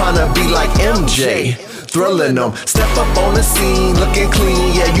 I'm just trying to be like MJ, thrilling them. Step up on the scene, looking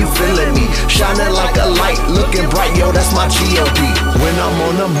clean, yeah, you feeling me. Shining like a light, looking bright, yo, that's my G.O.D. When I'm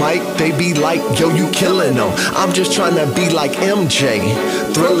on the mic, they be like, yo, you killing them. I'm just trying to be like MJ,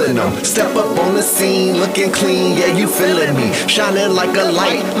 thrilling them. Step up on the scene, looking clean, yeah, you feeling me. Shining like a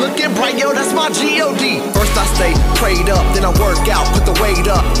light, looking bright, yo, that's my G.O.D. First I stay prayed up, then I work out, put the weight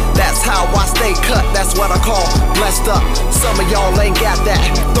up. That's how I stay cut, that's what I call blessed up. Some of y'all ain't got that.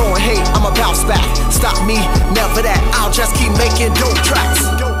 Throwing hate, I'ma bounce back. Stop me, never that. I'll just keep making dope tracks.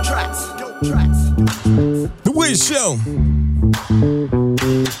 Dope tracks, dope tracks. The Whizz Show.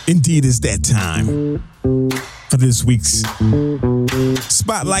 Indeed, it's that time for this week's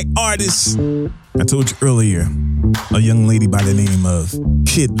Spotlight Artist. I told you earlier, a young lady by the name of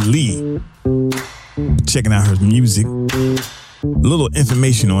Kid Lee. Checking out her music. A little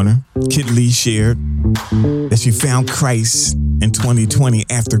information on her. Kid Lee shared that she found Christ in 2020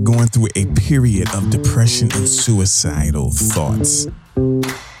 after going through a period of depression and suicidal thoughts.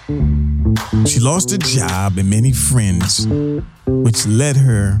 She lost a job and many friends, which led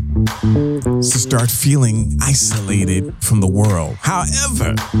her to start feeling isolated from the world.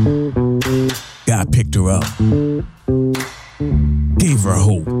 However, God picked her up, gave her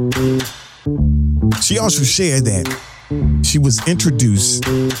hope. She also shared that she was introduced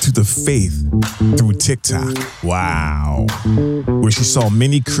to the faith through TikTok. Wow. Where she saw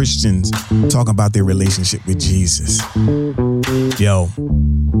many Christians talk about their relationship with Jesus. Yo,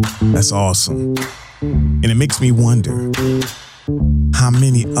 that's awesome. And it makes me wonder how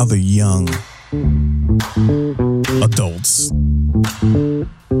many other young adults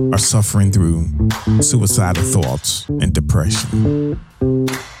are suffering through suicidal thoughts and depression.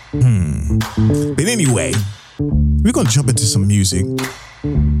 But anyway, we're going to jump into some music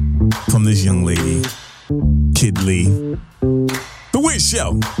from this young lady, Kid Lee. The Whizz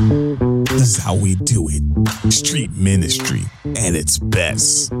Show. This is how we do it. Street ministry at its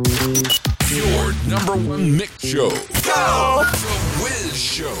best. Your #1 mix show. Go! The Whizz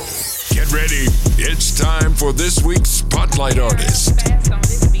Show. Get ready. It's time for this week's Spotlight Artist.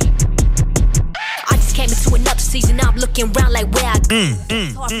 I just came into another season, I'm looking around like where I go.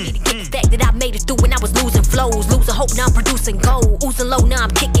 It's hard for me to get the fact that I made it through when I was losing flows. Losing hope, now I'm producing gold. Oozing low, now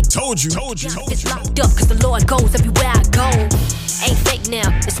I'm kicking. Told you. It's locked up, cause the Lord goes everywhere I go. Ain't fake now,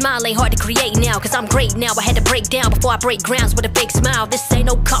 the smile ain't hard to create now. Cause I'm great now, I had to break down before I break grounds with a fake smile. This ain't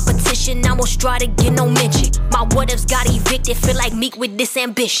no competition, I'm on stride to get no mention. My what ifs got evicted, feel like Meek with this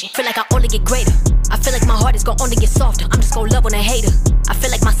ambition. Feel like I only get greater, I feel like my heart is gonna only get softer. I'm just gonna love on a hater. I feel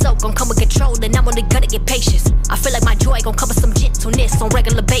like myself gon' come with control, and I'm only gonna get patience. I feel like my joy gon' come with some gentleness on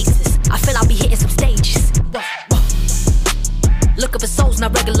regular basis. I feel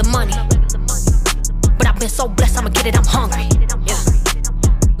not regular money. But I've been so blessed, I'ma get it, I'm hungry. Yeah.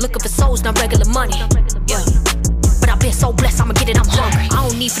 Looking for souls, not regular money. Yeah. But I've been so blessed, I'ma get it, I'm hungry. I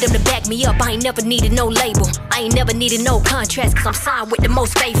don't need for them to back me up, I ain't never needed no label. I ain't never needed no contracts, cause I'm signed with the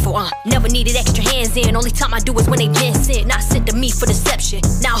most faithful. Never needed extra hands in, only time I do is when they been sent. Not sent to me for deception,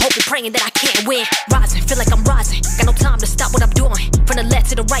 now hoping, praying that I can't win. Rising, feel like I'm rising, got no time to stop what I'm doing. From the left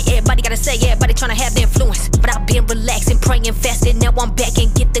to the right, everybody gotta say, everybody tryna have the influence. But I've been relaxing, praying, fasting, now I'm back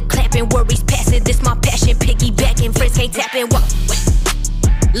and get the clapping. Worries passing, this my passion, piggybacking, friends can't tap in. What?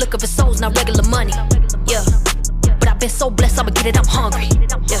 Looking for souls, not regular money. Yeah. But I've been so blessed, I'ma get it, I'm hungry.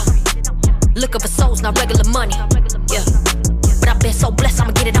 Yeah. Looking for souls, not regular money. Yeah. But I've been so blessed,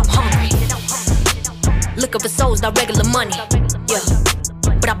 I'ma get it, I'm hungry. Looking for souls, not regular money. Yeah.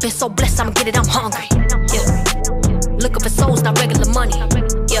 But I've been so blessed, I'ma get it, I'm hungry. Yeah. Looking for souls, not regular money.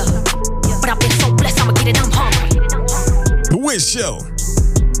 Yeah. But I've been so blessed, I'ma get it, I'm hungry. The Whizz Show.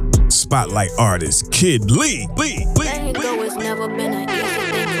 Spotlight artist Kid Lee. Letting go has never been an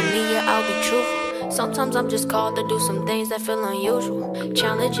easy thing for me, yeah, I'll be truthful. Sometimes I'm just called to do some things that feel unusual.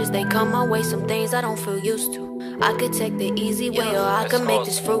 Challenges, they come my way, some things I don't feel used to. I could take the easy way or I could make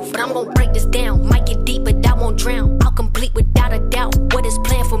this fruitful. But I'm gonna break this down, might get deep but that won't drown. I'll complete without a doubt. What is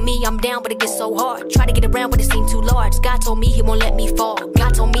planned for me, I'm down but it gets so hard. Try to get around but it seemed too large. God told me he won't let me fall.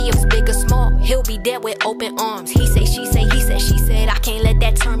 God told me if it's big or small, he'll be there with open arms. He say, she say, he said, she said, I can't let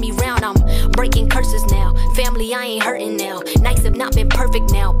that turn me round. I'm breaking curses now. Family, I ain't hurting now. Nights have not been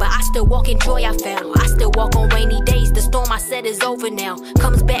perfect now, but I still walk in joy I found. I still walk on rainy days. The storm I said is over now.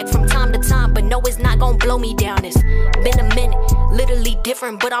 Comes back from time to time, but no, it's not gonna blow me down. It's been a minute, literally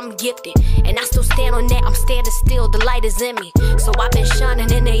different, but I'm gifted. And I still stand on that, I'm standing still, the light is in me. So I've been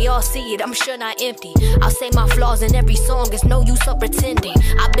shining and they all see it, I'm sure not empty. I'll say my flaws in every song, it's no use of pretending.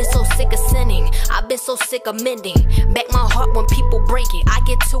 I've been so sick of sinning, I've been so sick of mending. Back my heart when people break it, I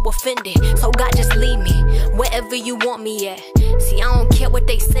get too offended. So God just lead me, wherever you want me at. See, I don't care what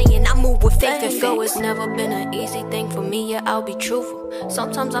they saying, I move with faith and go. It's never been an easy thing for me, yeah, I'll be truthful.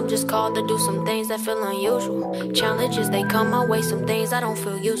 Sometimes I'm just called to do some things that feel unusual. Challenges, they come my way, some things I don't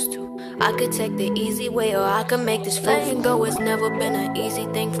feel used to. I could take the easy way or I could make this fruitful. Letting go has never been an easy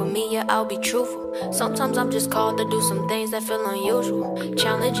thing for me, yeah, I'll be truthful. Sometimes I'm just called to do some things that feel unusual.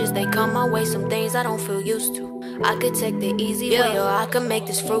 Challenges, they come my way, some things I don't feel used to. I could take the easy way or I could make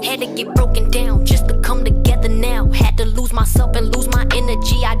this fruitful. Had to get broken down just to come together now. Had to lose myself and lose my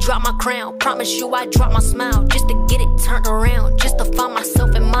energy, I dropped my crown. Promise you I dropped my smile just to get it turned around. Just to find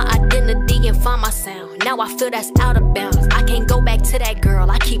myself and my identity and find my sound. Now I feel that's out of bounds. I can't go back to that girl.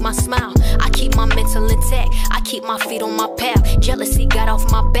 I keep my smile, I keep my mental intact. I keep my feet on my path. Jealousy got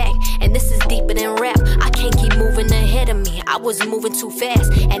off my back, and this is deeper than rap. I can't keep moving ahead of me. I was moving too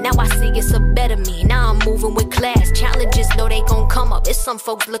fast, and now I see it's a better me. Now I'm moving with class. Challenges know they gon' come up. It's some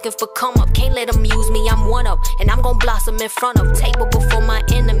folks looking for come up. Can't let them use me, I'm one up, and I'm gon' blossom in front of table before my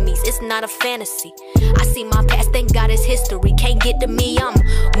enemies. It's not a fantasy. I see my past, thank God it's history. Can't get to me, I'm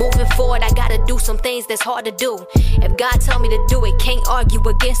moving forward. I gotta do some things that's hard to do. If God tell me to do it, can't argue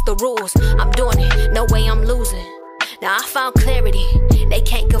against the rules. I'm doing it, no way I'm losing. Now I found clarity, they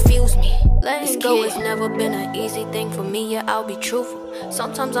can't confuse me. Letting go has never been an easy thing for me, yeah, I'll be truthful.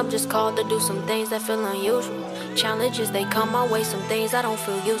 Sometimes I'm just called to do some things that feel unusual. Challenges, they come my way, some things I don't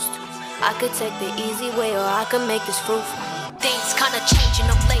feel used to. I could take the easy way or I could make this fruitful. Things kinda changing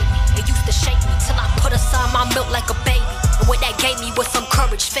up lately. It used to shake me till I put aside my milk like a baby. And what that gave me was some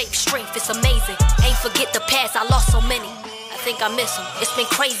courage, faith, strength, it's amazing. Ain't forget the past, I lost so many. I think I miss them. It's been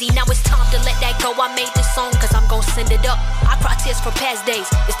crazy, now it's time to let that go. I made this song cause I'm gon' send it up. I cry tears from past days,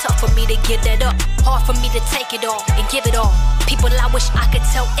 it's tough for me to give that up. Hard for me to take it all and give it all. People I wish I could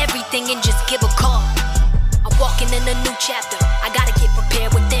tell everything and just give a call. I'm walking in a new chapter, I gotta get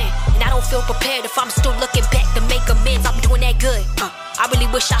prepared within. And I don't feel prepared if I'm still looking back to make amends. I'm doing that good, I really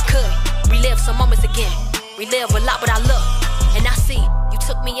wish I could relive some moments again. Relive a lot but I look, and I see you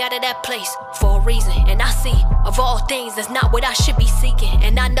took me out of that place for a reason. And I see, of all things, that's not what I should be seeking.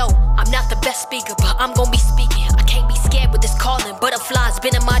 And I know I'm not the best speaker, but I'm gonna be speaking. I can't be scared with this calling. Butterflies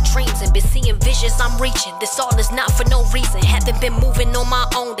been in my dreams and been seeing visions I'm reaching. This all is not for no reason. Haven't been moving on my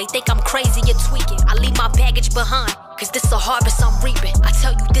own. They think I'm crazy or tweaking. I leave my baggage behind, cause this a harvest I'm reaping. I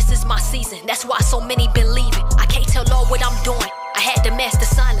tell you this is my season, that's why so many been leaving. I can't tell all what I'm doing, I had to master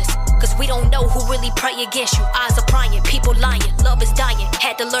silence. Cause we don't know who really pray against you. Eyes are prying, people lying, love is dying.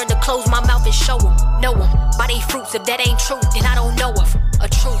 Had to learn to close my mouth and show them. Know them by they fruits. If that ain't true, then I don't know of a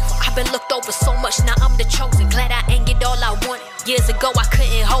truth. I've been looked over so much, now I'm the chosen. Glad I ain't get all I wanted. Years ago I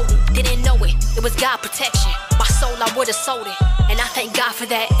couldn't hold it, didn't know it. It was God protection. My soul I would've sold it, and I thank God for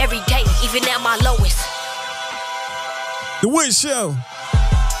that every day, even at my lowest. The Whizz Show.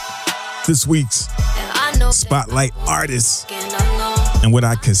 this week's Spotlight Artist and what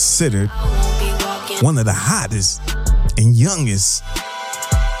I considered one of the hottest and youngest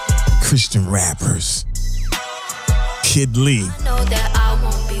Christian rappers, Kid Lee.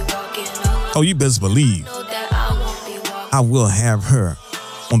 Oh, you best believe I will have her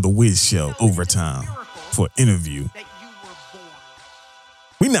on the Whizz Show overtime for an interview.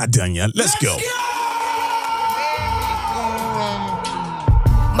 We not done yet. Let's go.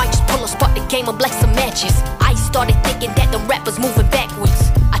 Might just pull a spark the game up like some matches. I started thinking that them rappers moving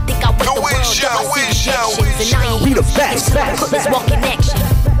backwards. I think I went the world up my city actions, and I ain't We the best. put this walk in action.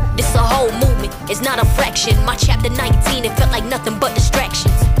 This a whole movement, it's not a fraction. My chapter 19, it felt like nothing but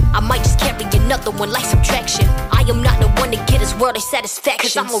distractions. I might just carry another one like subtraction. I am not the one to get this world a satisfaction.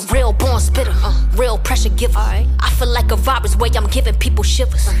 Cause I'm a real born spitter, real pressure giver. I feel like a virus where I'm giving people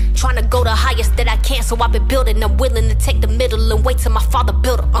shivers. Trying to go the highest that I can, so I've been building. I'm willing to take the middle and wait till my father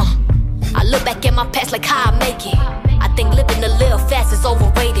built it. I look back at my past like how I make it. I think living a little fast is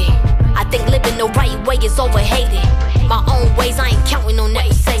overrated. I think living the right way is overhated. My own ways, I ain't counting on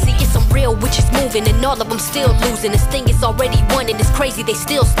that. See, it's some real witches moving, and all of them still losing. This thing is already won, and it's crazy, they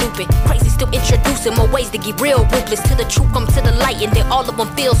still stupid. Crazy still introducing more ways to get real ruthless. Till the truth come to the light, and then all of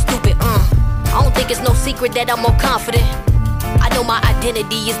them feel stupid. I don't think it's no secret that I'm more confident. I know my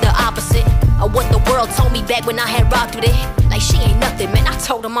identity is the opposite of what the world told me back when I had rocked with it. Like she ain't nothing, man, I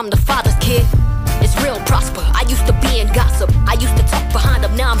told them I'm the father's kid. It's real prosper, I used to be in gossip. I used to talk behind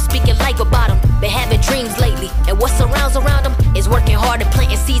them, now I'm speaking life about them. Been having dreams lately, and what surrounds around them is working hard and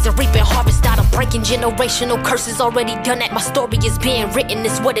planting seeds and reaping harvest out of breaking generational curses already done that. My story is being written,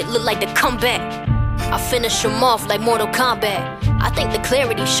 it's what it look like to come back. I finish them off like Mortal Kombat. I think the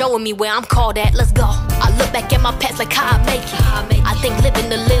clarity showing me where I'm called at, let's go. I look back at my past like how I make it. I think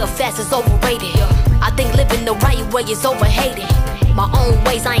living a little fast is overrated. I think living the right way is overhated. My own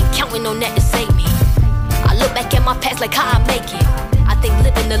ways, I ain't counting on that to save me. I look back at my past like how I make it. I think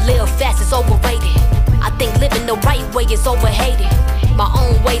living a little fast is overrated. I think living the right way is overhated. My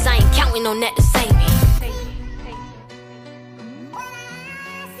own ways, I ain't counting on that to save me.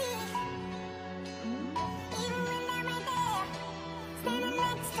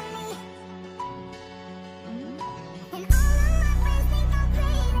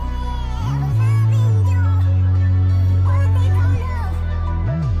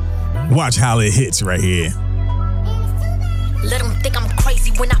 Watch how it hits right here. Let them think I'm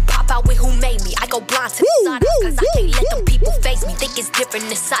crazy when I pop out with who made me. I go blind to the side cause I can't let them people face me. Think it's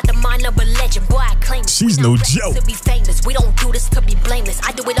different inside the mind of a legend. Boy, I claim it. She's no joke. To be famous, we don't do this to be blameless.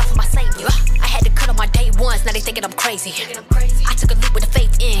 I do it off of my savior. I had to cut on my day ones, now they thinking I'm crazy. I took a leap with the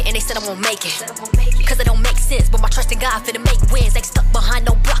faith in, and they said I won't make it. Cause it don't make sense, but my trust in God finna make wins. Ain't stuck behind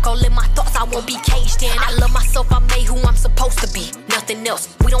no block, all in my thoughts, I won't be caged in. I love myself, I made who I'm supposed to be. Nothing else.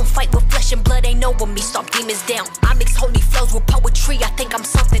 We don't fight with flesh and blood, ain't over me. Stomp demons down. I mix holy flows with poetry, I think I'm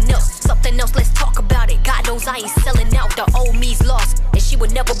something else. Something else, let's talk about it. God knows I ain't selling out. The old me's lost, and she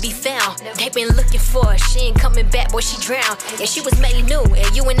would never be found. They been looking for her, she ain't coming back, boy, she drowned. And she was made new,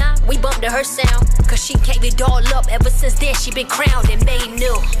 and you and I, we bumped to her sound. Cause she gave it all up, ever since then she been crowned and made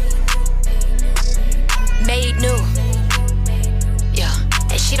new. Made new. Yeah,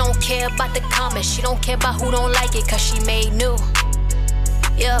 and she don't care about the comments, she don't care about who don't like it, cause she made new.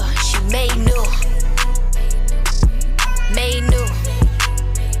 Yeah, she made new. Made new.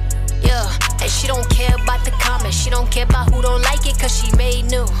 Yeah, and she don't care about the comments, she don't care about who don't like it, cause she made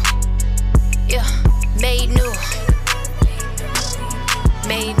new. Yeah, made new.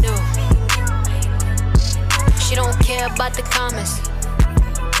 Made new. She don't care about the comments.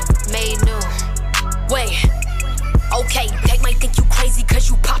 Made new. Wait. Okay, they might think you crazy cause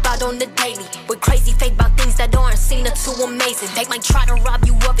you pop out on the daily with crazy fake about things that aren't seen or too amazing. They might try to rob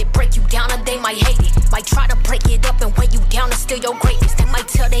you of it, break you down, or they might hate it. Might try to break it up and weigh you down and steal your greatness. They might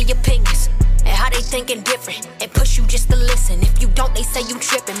tell their opinions and how they thinking different and push you just to listen. If you don't, they say you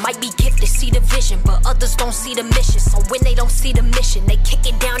tripping. Might be gifted, see the vision, but others don't see the mission. So when they don't see the mission, they kick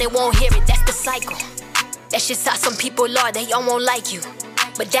it down and won't hear it. That's the cycle. That's just how some people are, they all won't like you.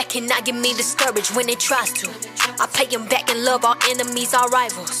 But that cannot get me discouraged when it tries to. I pay them back and love our enemies, our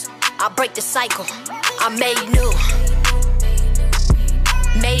rivals. I break the cycle. I made new.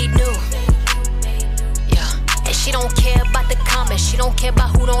 Made new. Yeah. And she don't care about the comments, she don't care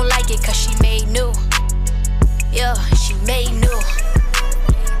about who don't like it, cause she made new. Yeah, she made new.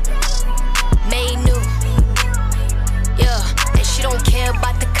 Made new. Yeah. And she don't care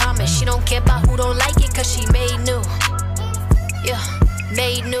about the comments, she don't care about who don't like it, cause she made new. Yeah.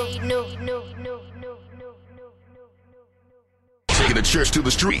 Made new. Taking the church to the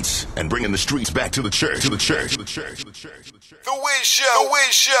streets and bringing the streets back to the church. The Whizz Show.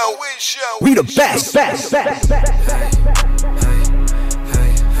 We the best.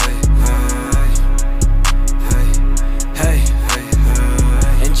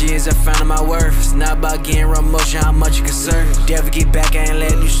 G's I found in my worth. It's not about getting real motion, how much you can serve. Devil get back, I ain't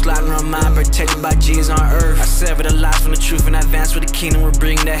letting you slide around mine. Protected by G's on earth. I sever the lies from the truth and I advance with the kingdom. We're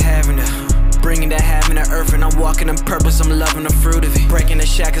bringing that heaven to earth. And I'm walking in purpose, I'm loving the fruit of it. Breaking the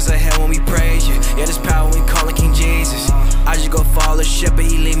shackles of hell when we praise you. Yeah, there's power when we call it King Jesus. I just go follow the ship, but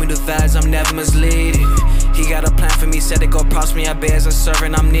he lead me to valleys, I'm never misleading. He got a plan for me, said it go prosper me. I bear as a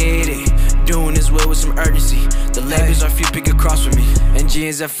servant, I'm needed. Doing his will with some urgency. The labels are few, pick a cross for me. And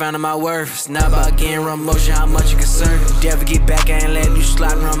G's I found in my worth. It's not about getting real motion, how much you can serve. Devil get back, I ain't letting you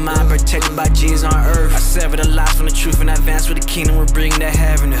slide around mine. Protected by G's on earth. I sever the lies from the truth and I advance with the kingdom. We're bringing that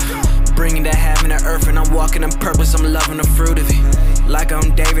heaven to earth. And I'm walking in purpose, I'm loving the fruit of it. Like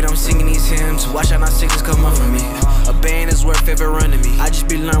I'm David, I'm singing these hymns. Watch out, not sickness come up for me. Obeying is worth every run to me. I just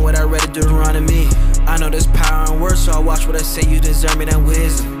be learning what I read to do to run to me. I know there's power in words, so I watch what I say. You deserve me that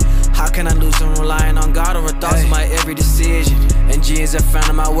wisdom. How can I lose? I'm relying on God over thoughts of my every decision. And G's I found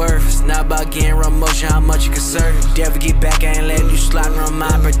in my worth. It's not about getting real motion, how much you can serve. Devil get back, I ain't letting you slide around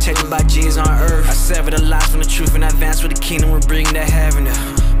mine. Protected by G's on earth. I sever the lies from the truth and I advance with the kingdom. We're bringing that heaven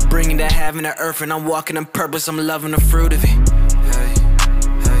to earth. And I'm walking in purpose, I'm loving the fruit of it.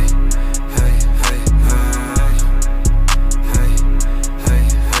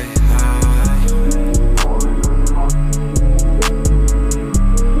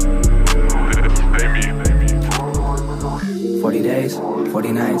 40 days,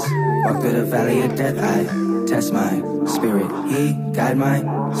 40 nights, walk through the valley of death. I test my spirit, he guide my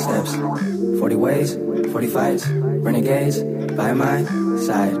steps. 40 ways, 40 fights, renegades by my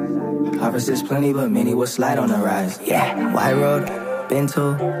side. Harvest is plenty, but many will slide on the rise. Yeah, wide road, been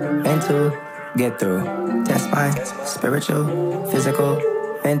to, get through. Test my spiritual, physical,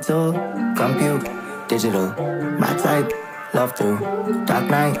 mental, compute, digital. My type, love through. Dark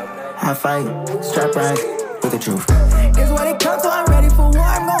night, I fight, strap right with the truth. It's what it comes to, I'm ready for war.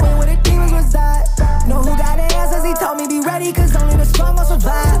 I'm going where the demons reside. Know who got the answers, he told me be ready, cause only the strong will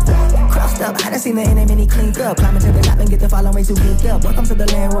survive. Crossed up, I done seen the enemy cleaned up. Climbing to the top and get the following way too geeked up. Welcome to the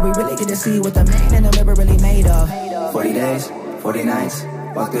land where we really get to see what the man and the mirror really made of. 40 days, 40 nights,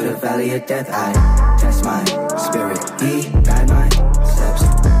 walk through the valley of death. I test my spirit, he guide my steps.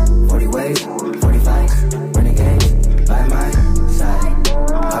 40 ways, 40 fights, renegades by my side.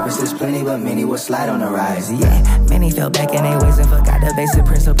 Harvest is plenty, but many will slide on the rise. Yeah, many fell back in their ways and forgot the basic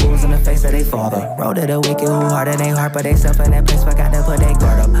principles in the face of their father. Road to the wicked who hard in their heart, but they self in that place forgot to put their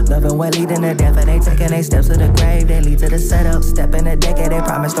guard up. Loving what leading to death, and they taking their steps to the grave. They lead to the setup. Step in the decade, they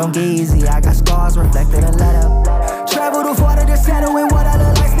promise don't get easy. I got scars reflecting a let up. Travel to water to settle in what I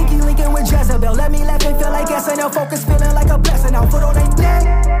look like. Sneaky linking with Jezebel. Let me laugh and feel like SNL. Focus feeling like a blessing. I'll foot on their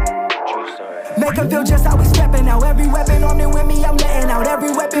neck. Make them feel just how we stepping out. Every weapon armed with me, I'm letting out.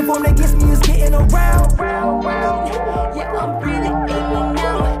 Every weapon formed against me is getting around. Yeah, I'm breathing in and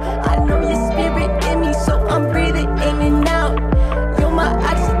out. I know your spirit in me, so I'm breathing in and out. You're my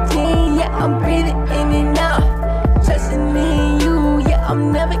oxygen, yeah, I'm breathing in and out. Trusting in you, yeah,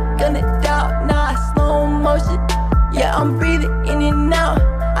 I'm never gonna doubt. Nah, slow motion, yeah, I'm breathing in and out.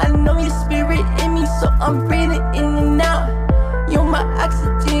 I know your spirit in me, so I'm breathing in and out. You're my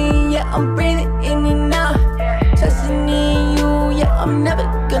oxygen, yeah, I'm breathing in and out. Trusting in you, yeah, I'm never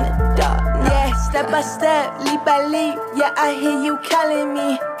gonna doubt. Yeah, step by step, leap by leap, yeah, I hear you calling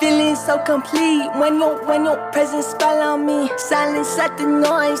me. Feeling so complete when your presence spell on me. Silence at the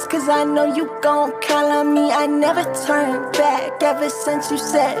noise, cause I know you gon' call on me. I never turn back ever since you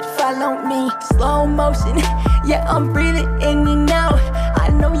said follow me. Slow motion, yeah, I'm breathing in and out. I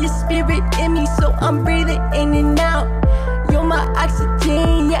know your spirit in me, so I'm breathing in and out. You're my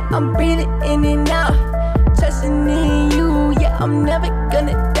oxygen, yeah, I'm breathing in and out. Trusting in you, yeah, I'm never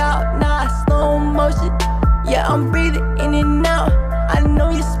gonna doubt. Nah, slow motion, yeah, I'm breathing in and out. I know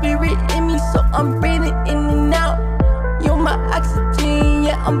your spirit in me, so I'm breathing in and out. You're my oxygen,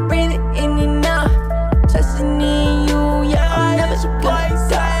 yeah, I'm breathing in and out. Trusting in you, yeah, I'm never gonna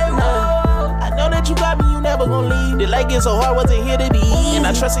doubt. Nah. I know that you got me, you never gonna leave. The light get so hard, wasn't here to be easy. And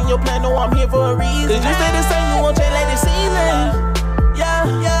I trust in your plan, know I'm here for a reason. Cause you stay the same, you won't change like the season.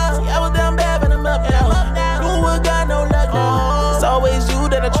 Yeah, I was down bad, but I'm up now. Doing what God, no luck now. It's always you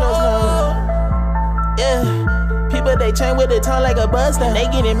that I trust now. Yeah, people they chain with their tongue like a bus now. They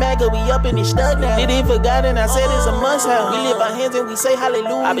getting mad cause we up and they stuck now. Did it forgotten, I said it's a must have. We lift our hands and we say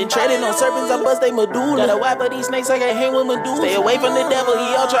hallelujah. I've been trading on serpents, I bust they medulla. Gotta wipe up these snakes, I can't hang with Medusa. Stay away from the devil,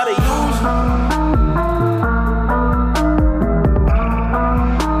 he all try to use.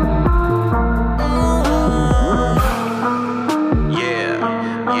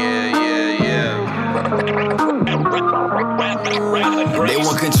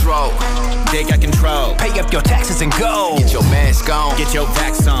 up your taxes and go. Get your mask on. Get your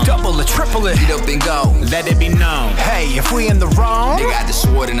vax on. Double it, triple it. Get up and go. Let it be known. Hey, if we in the wrong, they got the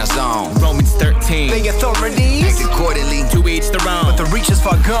sword in our zone. Romans 13. The authorities act accordingly. To each their own. But the reach is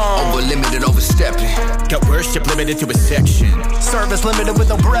far gone. Over limited, overstepping. Got worship limited to a section. Service limited with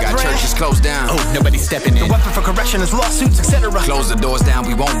no brethren. Got churches closed down. Oh, nobody's stepping in. The weapon for correction is lawsuits, etc. Close the doors down,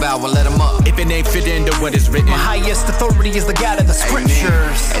 we won't bow, we'll let them up. If it ain't fit into what is written. My highest authority is the God of the scriptures.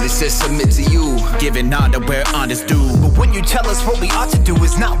 Amen. And it says submit to you. Giving honor where honor's due. But when you tell us what we ought to do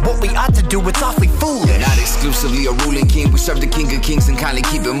is not what we ought to do, it's awfully foolish. Not exclusively a ruling king, we serve the King of Kings and kindly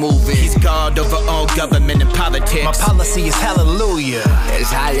keep it moving. He's God over all government and politics. My policy is hallelujah.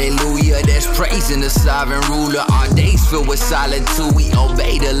 That's hallelujah, that's praising the sovereign ruler. Our days filled with solitude, we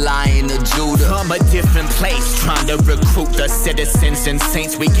obey the Lion of Judah. From a different place, trying to recruit the citizens and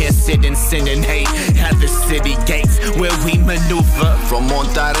saints. We can't sit and sin and hate at the city gates where we maneuver. From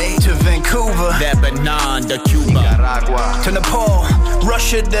Monterey to Vancouver, Lebanon to Cuba, Nicaragua to Nepal,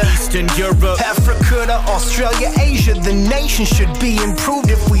 Russia to Eastern Europe, Africa to Australia, Asia. The nation should be improved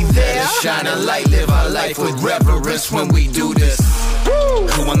if we there. Let us shine a light, live our life with reverence when we do this. Woo!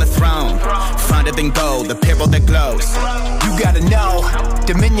 Who on the throne? Fonder than gold, the pebble that glows. You gotta know,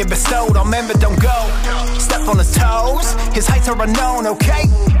 dominion bestowed on men but don't go. Step on his toes, his heights are unknown, okay?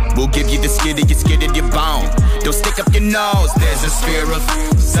 We'll give you the skidded your bone. Don't stick up your nose. There's a sphere of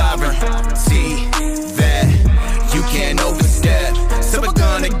sovereignty that you can't overstep. So we're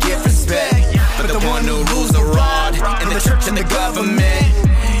gonna give respect. But the one who rules the rod in the church and the government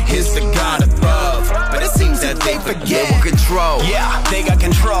is the God above. But it seems that they forget. They control. Yeah, they got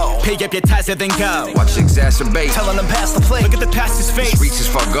control. Pay up your ties and then go. Watch exacerbate. Telling them pass the plate. Look at the pastor's face. Reach is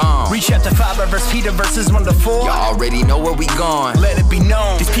far gone. Reach chapter 5 verse Peter verses 1 to 4. Y'all already know where we gone. Let it be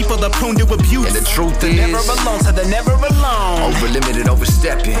known. These people are prone to abuse. And the truth they're is never alone, so they're never alone. Over limited,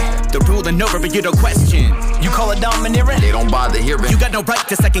 overstepping. The ruling over, but you don't question. You call it domineering? They don't bother hearing. You got no right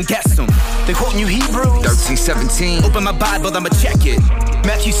to second guess them. They quoting you Hebrews 13:17. Open my Bible, I'ma check it.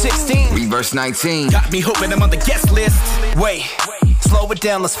 Matthew 16. Read verse 19. Got me hoping I'm on the guest list. Wait, slow it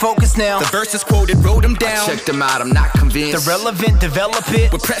down, let's focus now. The verses quoted, wrote them down. I checked them out, I'm not convinced. They're relevant, develop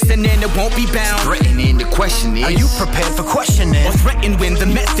it. We're pressing in, it won't be bound. Threatening, the question is, are you prepared for questioning? Or threaten when the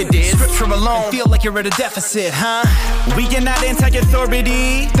method is Scripture alone, feel like you're at a deficit, huh? We are not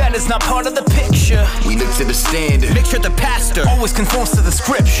anti-authority. That is not part of the picture. We look to the standard. Make sure the pastor always conforms to the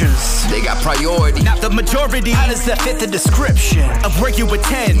scriptures. They got priority, not the majority. How does that fit the description of where you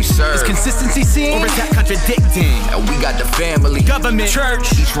attend? We serve. Is consistency seen? Or is that contradicting? And we got the family, government,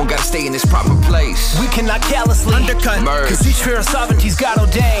 church. Each one gotta stay in its proper place. We cannot callously undercut, merge. Cause each sphere of sovereignty's God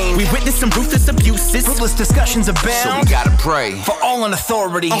ordained. We witnessed some ruthless abuses. Fruitless discussions abound. So we gotta pray for all in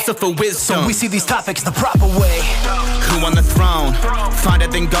authority. Also for wisdom. So we see these topics the proper way. Who on the throne? Fonder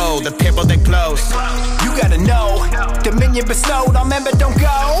than gold, the pebble that glows. You gotta know, dominion bestowed on men but don't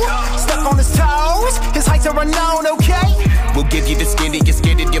go. Step on his toes, his heights are unknown, okay? We'll give you the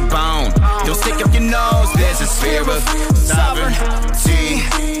skidded your bone. Don't stick up your nose. There's a sphere of sovereignty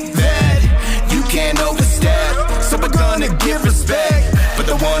that you can't overstep. So we're gonna give respect. But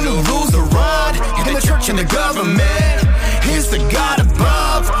the one who rules the rod in the church and the government is the God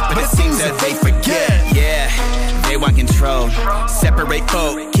above. But it seems that they forget. Yeah, they want control. Separate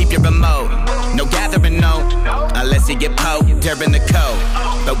folk, keep your remote. No gathering, no, unless you get poked during the coat.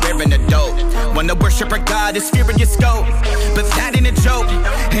 But we're an adult. Wanna worship our God is fear in your scope. But that ain't a joke,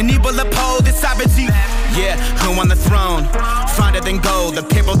 and he will uphold his sovereignty. Yeah, who on the throne? Fonder than gold, the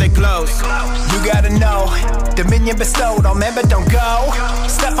pebble that glows. You gotta know, dominion bestowed on men but don't go.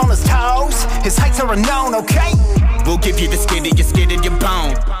 Step on his toes, his heights are unknown, okay? We'll give you the skidded your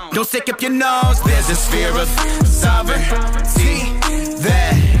bone. Don't stick up your nose. There's a sphere of sovereignty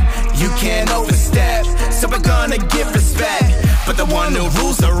that you can't overstep. So we're gonna give respect. But the one who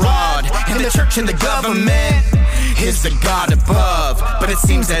rules the rod in the church and the government is the God above. But it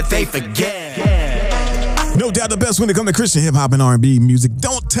seems that they forget. No doubt the best when it comes to Christian hip hop and R&B music.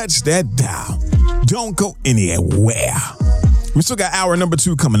 Don't touch that dial. Don't go anywhere. We still got hour number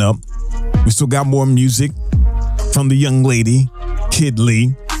 2 coming up. We still got more music from the young lady, Kid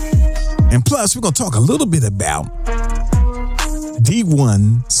Lee. And plus, we're going to talk a little bit about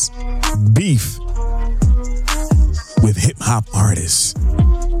D1's beef with hip-hop artists.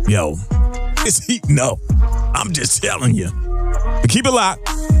 Yo, it's heating up. I'm just telling you. But keep it locked.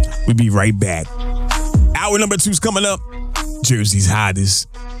 We'll be right back. Hour number 2's coming up. Jersey's hottest.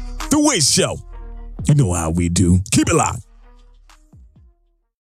 The Whizz Show. You know how we do. Keep it locked.